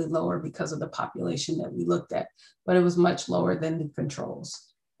greatly lower because of the population that we looked at, but it was much lower than the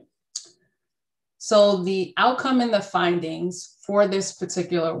controls. So the outcome and the findings for this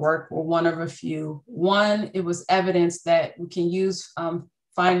particular work were one of a few. One, it was evidence that we can use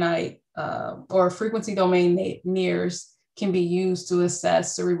finite or frequency domain NIRS can be used to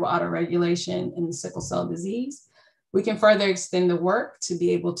assess cerebral autoregulation in sickle cell disease. We can further extend the work to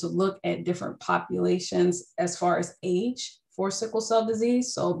be able to look at different populations as far as age for sickle cell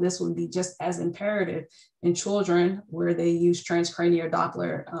disease. So this would be just as imperative in children where they use transcranial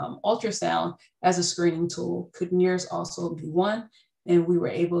Doppler ultrasound as a screening tool. Could NIRS also be one? And we were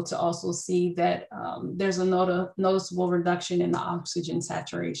able to also see that there's a noticeable reduction in the oxygen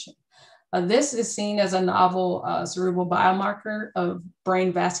saturation. This is seen as a novel cerebral biomarker of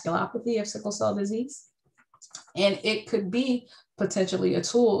brain vasculopathy of sickle cell disease. And it could be potentially a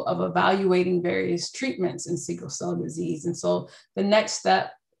tool of evaluating various treatments in sickle cell disease. And so the next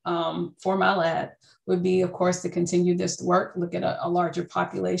step for my lab would be, of course, to continue this work, look at a larger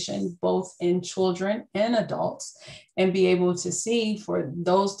population, both in children and adults, and be able to see for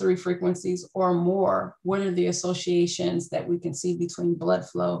those three frequencies or more, what are the associations that we can see between blood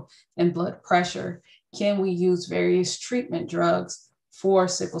flow and blood pressure? Can we use various treatment drugs for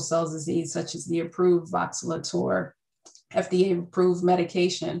sickle cell disease, such as the approved Voxelotor, FDA-approved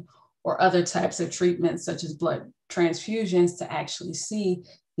medication, or other types of treatments, such as blood transfusions, to actually see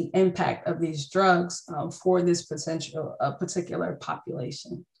the impact of these drugs for this particular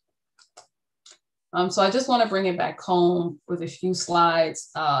population. So I just want to bring it back home with a few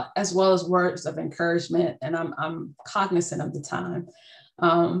slides, as well as words of encouragement, and I'm cognizant of the time.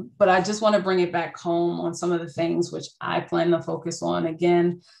 But I just want to bring it back home on some of the things which I plan to focus on.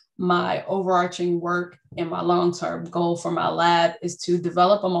 Again, my overarching work and my long-term goal for my lab is to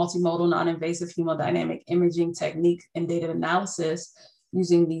develop a multimodal non-invasive hemodynamic imaging technique and data analysis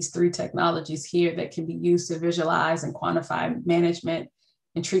using these three technologies here that can be used to visualize and quantify management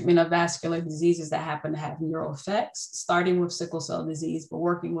and treatment of vascular diseases that happen to have neural effects, starting with sickle cell disease, but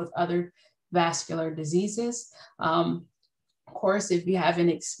working with other vascular diseases. Of course, if you have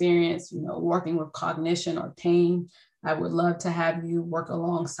any experience, working with cognition or pain, I would love to have you work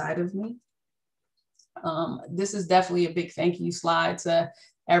alongside of me. This is definitely a big thank you slide to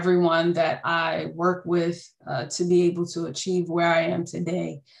everyone that I work with to be able to achieve where I am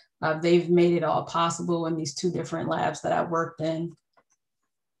today. They've made it all possible in these two different labs that I worked in.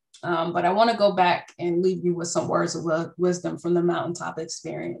 But I want to go back and leave you with some words of wisdom from the mountaintop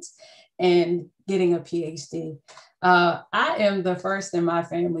experience and getting a PhD. I am the first in my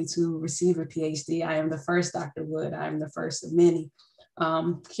family to receive a PhD. I am the first Dr. Wood. I am the first of many.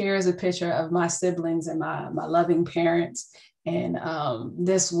 Here is a picture of my siblings and my loving parents. And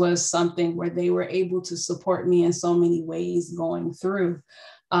this was something where they were able to support me in so many ways going through.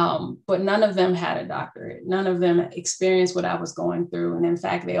 But none of them had a doctorate. None of them experienced what I was going through. And in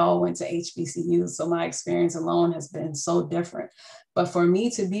fact, they all went to HBCUs. So my experience alone has been so different. But for me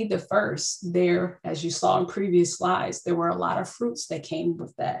to be the first there, as you saw in previous slides, there were a lot of fruits that came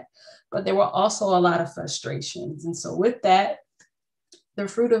with that. But there were also a lot of frustrations. And so with that, the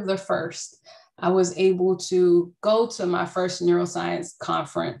fruit of the first, I was able to go to my first neuroscience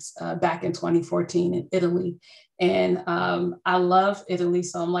conference back in 2014 in Italy. And I love Italy.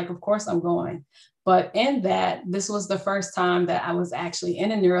 So I'm like, of course I'm going. But in that, this was the first time that I was actually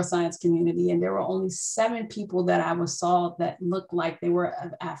in a neuroscience community. And there were only 7 people that I saw that looked like they were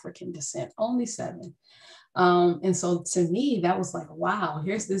of African descent, only 7. And so to me, that was like, wow,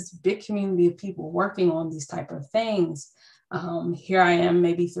 here's this big community of people working on these type of things. Here I am,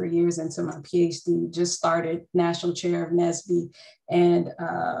 maybe 3 years into my PhD, just started national chair of NSBE. And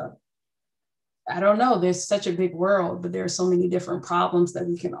I don't know, there's such a big world, but there are so many different problems that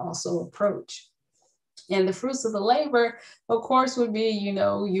we can also approach. And the fruits of the labor, of course, would be,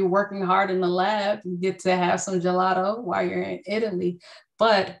 you're working hard in the lab, you get to have some gelato while you're in Italy.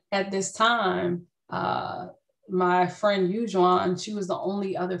 But at this time, my friend Yujuan, she was the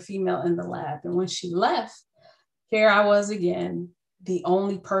only other female in the lab. And when she left, here I was again, the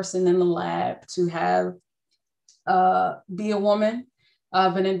only person in the lab to have be a woman.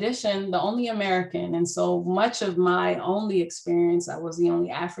 But in addition, the only American. And so much of my only experience, I was the only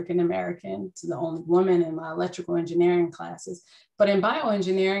African-American, to the only woman in my electrical engineering classes. But in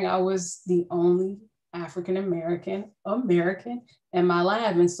bioengineering, I was the only African-American in my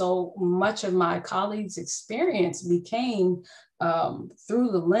lab. And so much of my colleagues' experience became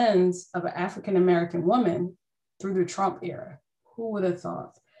through the lens of an African-American woman through the Trump era. Who would have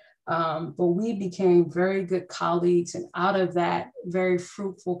thought? But we became very good colleagues, and out of that, very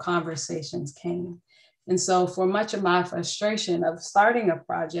fruitful conversations came. And so for much of my frustration of starting a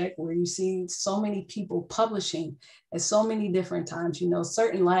project where you see so many people publishing at so many different times, you know,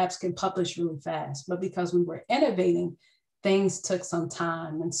 certain labs can publish really fast, but because we were innovating, things took some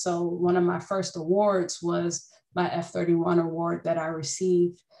time. And so one of my first awards was my F31 award that I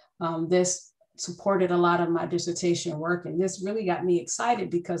received. This supported a lot of my dissertation work. And this really got me excited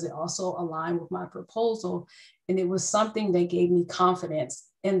because it also aligned with my proposal. And it was something that gave me confidence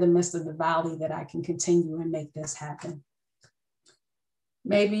in the midst of the valley that I can continue and make this happen.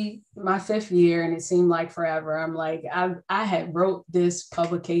 Maybe my 5th year, and it seemed like forever. I'm like, I had wrote this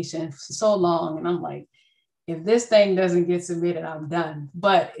publication for so long, and I'm like, if this thing doesn't get submitted, I'm done.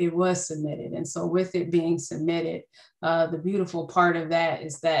 But it was submitted. And so with it being submitted, the beautiful part of that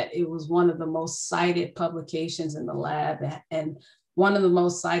is that it was one of the most cited publications in the lab and one of the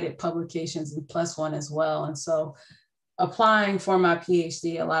most cited publications in +1 as well. And so applying for my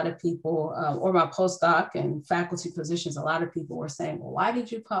PhD, a lot of people, or my postdoc and faculty positions, a lot of people were saying, well, why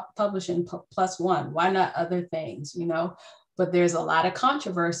did you publish in +1? Why not other things, you know? But there's a lot of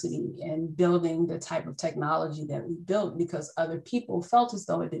controversy in building the type of technology that we built because other people felt as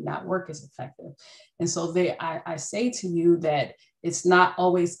though it did not work as effective. And so I say to you that it's not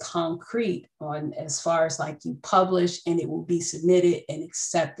always concrete on as far as like you publish and it will be submitted and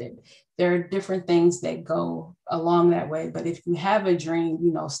accepted. There are different things that go along that way. But if you have a dream,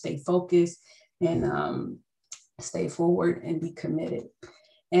 you know, stay focused and stay forward and be committed.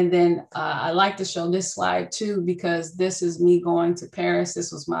 And then I like to show this slide too, because this is me going to Paris.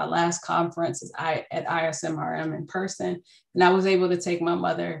 This was my last conference at ISMRM in person. And I was able to take my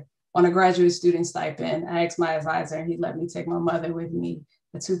mother on a graduate student stipend. I asked my advisor and he let me take my mother with me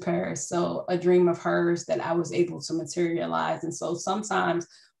to Paris. So a dream of hers that I was able to materialize. And so sometimes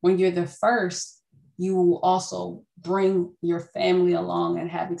when you're the first, you will also bring your family along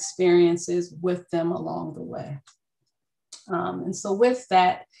and have experiences with them along the way. And so with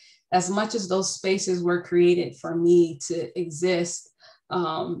that, as much as those spaces were created for me to exist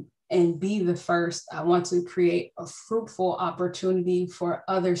and be the first, I want to create a fruitful opportunity for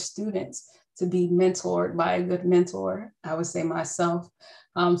other students to be mentored by a good mentor, I would say myself.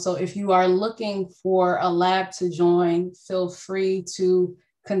 So if you are looking for a lab to join, feel free to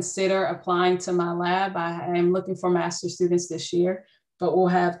consider applying to my lab. I am looking for master's students this year, but we'll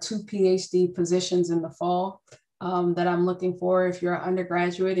have 2 PhD positions in the fall. That I'm looking for. If you're an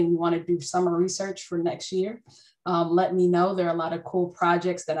undergraduate and you want to do summer research for next year, let me know. There are a lot of cool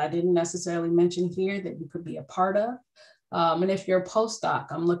projects that I didn't necessarily mention here that you could be a part of. And if you're a postdoc,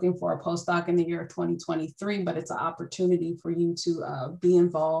 I'm looking for a postdoc in the year 2023, but it's an opportunity for you to be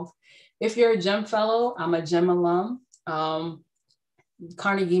involved. If you're a GEM fellow, I'm a GEM alum.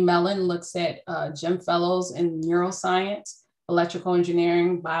 Carnegie Mellon looks at GEM fellows in neuroscience, electrical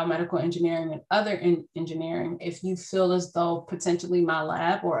engineering, biomedical engineering, and other engineering. If you feel as though potentially my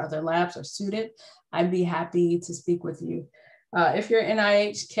lab or other labs are suited, I'd be happy to speak with you. If you're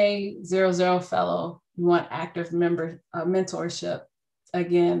NIH K00 fellow, you want active mentorship,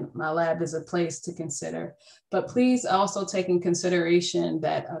 again, my lab is a place to consider. But please also take in consideration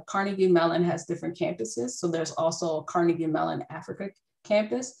that Carnegie Mellon has different campuses. So there's also a Carnegie Mellon Africa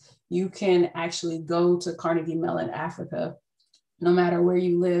campus. You can actually go to Carnegie Mellon Africa no matter where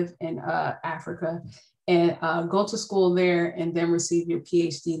you live in Africa, and go to school there and then receive your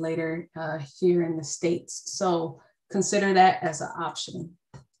PhD later here in the States. So consider that as an option.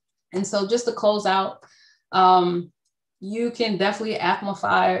 And so just to close out, you can definitely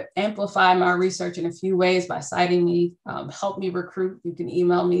amplify my research in a few ways by citing me, help me recruit. You can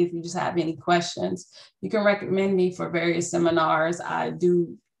email me if you just have any questions. You can recommend me for various seminars. I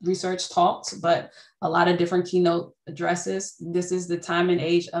do research talks, but a lot of different keynote addresses. This is the time and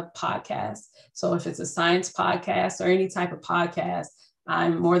age of podcasts. So if it's a science podcast or any type of podcast,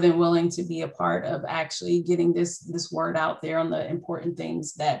 I'm more than willing to be a part of actually getting this word out there on the important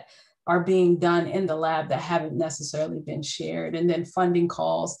things that are being done in the lab that haven't necessarily been shared. And then funding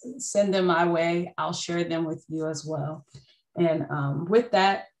calls, send them my way. I'll share them with you as well. And with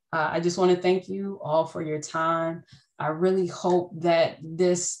that, I just want to thank you all for your time. I really hope that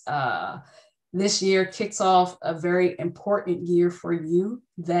this year kicks off a very important year for you,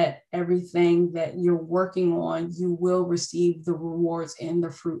 that everything that you're working on, you will receive the rewards and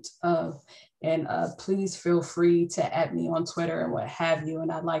the fruits of. And please feel free to add me on Twitter and what have you.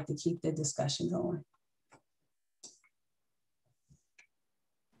 And I'd like to keep the discussion going.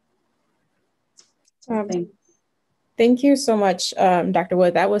 Thank you so much, Dr.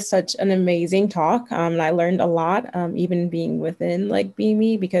 Wood. That was such an amazing talk. And I learned a lot, even being within like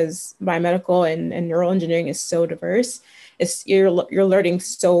BME, because biomedical and neural engineering is so diverse. You're learning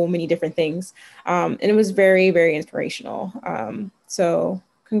so many different things. And it was very, very inspirational. So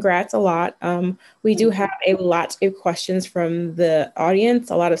congrats a lot. We do have a lot of questions from the audience,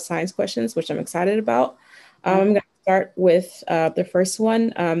 a lot of science questions, which I'm excited about. I'm going to start with the first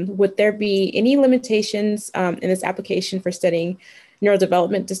one. Would there be any limitations in this application for studying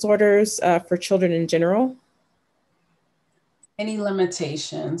neurodevelopment disorders for children in general? Any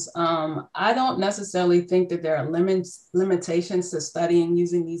limitations? I don't necessarily think that there are limitations to studying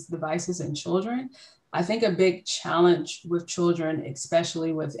using these devices in children. I think a big challenge with children,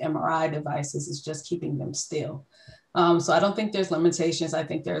 especially with MRI devices, is just keeping them still. So I don't think there's limitations. I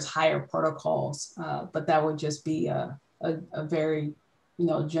think there's higher protocols, but that would just be a very,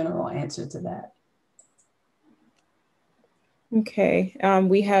 general answer to that. Okay,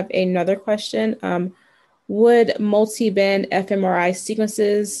 we have another question. Would multi-band fMRI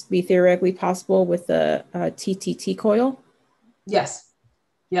sequences be theoretically possible with the TTT coil? Yes,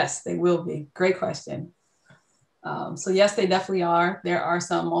 they will be. Great question. So yes, they definitely are. There are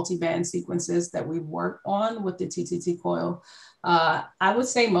some multi-band sequences that we've worked on with the TTT coil. I would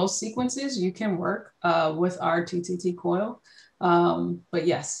say most sequences you can work with our TTT coil, but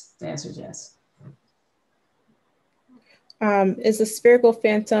yes, the answer is yes. Is the spherical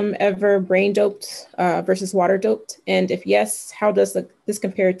phantom ever brain doped versus water doped? And if yes, how does this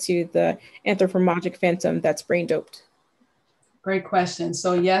compare to the anthropomorphic phantom that's brain doped? Great question.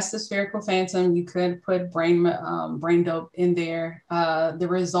 So yes, the spherical phantom, you could put brain dope in there. The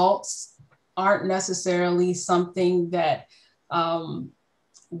results aren't necessarily something that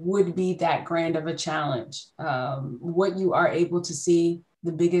would be that grand of a challenge. What you are able to see,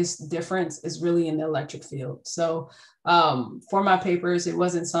 the biggest difference is really in the electric field. So for my papers, it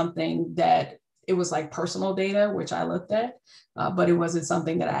wasn't something that it was like personal data, which I looked at, but it wasn't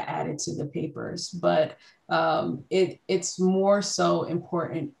something that I added to the papers. But it's more so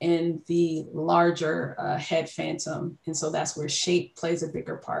important in the larger head phantom. And so that's where shape plays a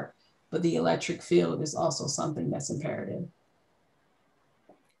bigger part. But the electric field is also something that's imperative.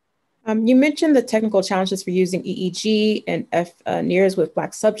 You mentioned the technical challenges for using EEG and NIRS with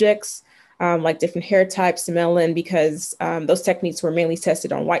Black subjects, like different hair types and Mellon, because those techniques were mainly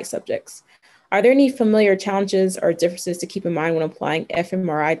tested on white subjects. Are there any familiar challenges or differences to keep in mind when applying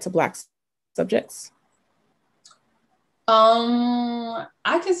fMRI to Black subjects? I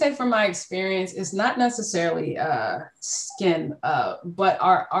can say from my experience, it's not necessarily skin, but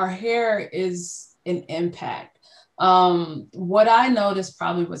our hair is an impact. What I noticed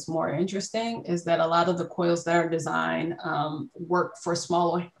probably what's more interesting is that a lot of the coils that are designed work for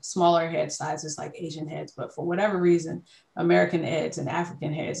smaller head sizes like Asian heads, but for whatever reason, American heads and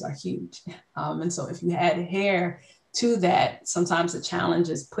African heads are huge. And so if you add hair to that, sometimes the challenge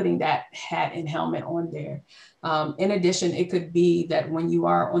is putting that hat and helmet on there. In addition, it could be that when you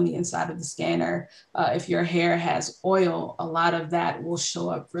are on the inside of the scanner, if your hair has oil, a lot of that will show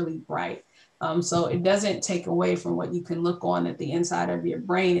up really bright. So it doesn't take away from what you can look on at the inside of your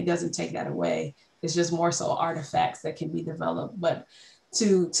brain. It doesn't take that away. It's just more so artifacts that can be developed. But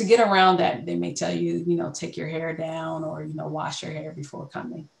to get around that, they may tell you, take your hair down or, wash your hair before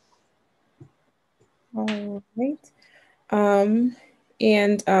coming. All right.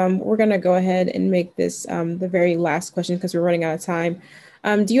 We're going to go ahead and make this the very last question because we're running out of time.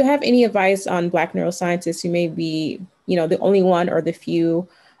 Do you have any advice on Black neuroscientists who may be, the only one or the few,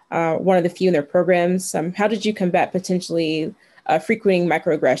 one of the few in their programs? How did you combat potentially frequenting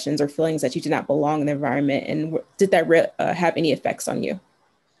microaggressions or feelings that you did not belong in the environment? And did that have any effects on you?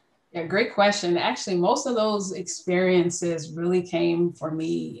 Yeah, great question. Actually, most of those experiences really came for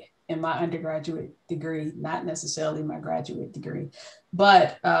me in my undergraduate degree, not necessarily my graduate degree.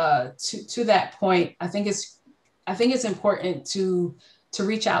 But to that point, I think it's important to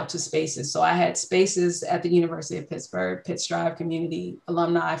reach out to spaces. So I had spaces at the University of Pittsburgh, Pitt Strive community,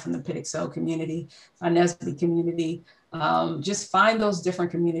 alumni from the Pitt Excel community, my Nesby community, Just find those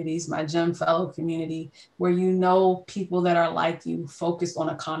different communities, my GEM fellow community, where you know people that are like you, focused on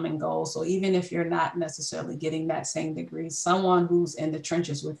a common goal. So even if you're not necessarily getting that same degree, someone who's in the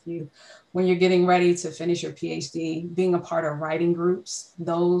trenches with you, when you're getting ready to finish your PhD, being a part of writing groups,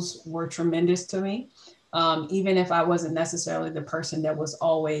 those were tremendous to me. Even if I wasn't necessarily the person that was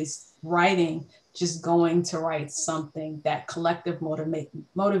always writing, just going to write something, that collective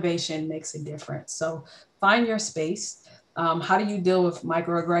motivation makes a difference. So find your space. How do you deal with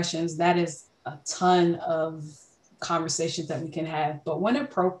microaggressions? That is a ton of conversations that we can have, but when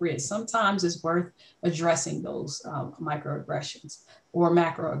appropriate, sometimes it's worth addressing those microaggressions or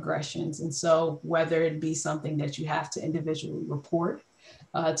macroaggressions. And so whether it be something that you have to individually report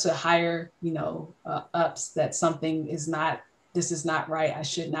to higher, ups, that something is not, this is not right, I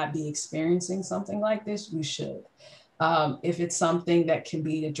should not be experiencing something like this, you should. If it's something that can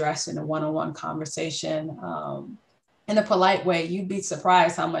be addressed in a one-on-one conversation, in a polite way, you'd be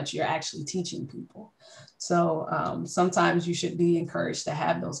surprised how much you're actually teaching people. So sometimes you should be encouraged to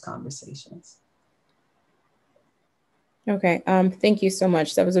have those conversations. Okay, thank you so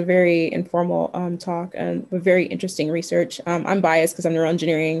much. That was a very informal talk and a very interesting research. I'm biased because I'm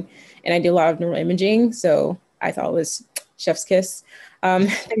neuroengineering and I do a lot of neuroimaging, so I thought it was chef's kiss.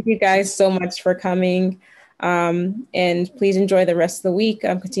 Thank you guys so much for coming. And please enjoy the rest of the week.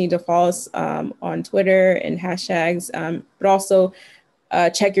 Continue to follow us on Twitter and hashtags, but also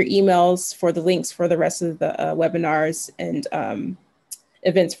check your emails for the links for the rest of the webinars and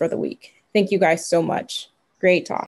events for the week. Thank you guys so much. Great talk.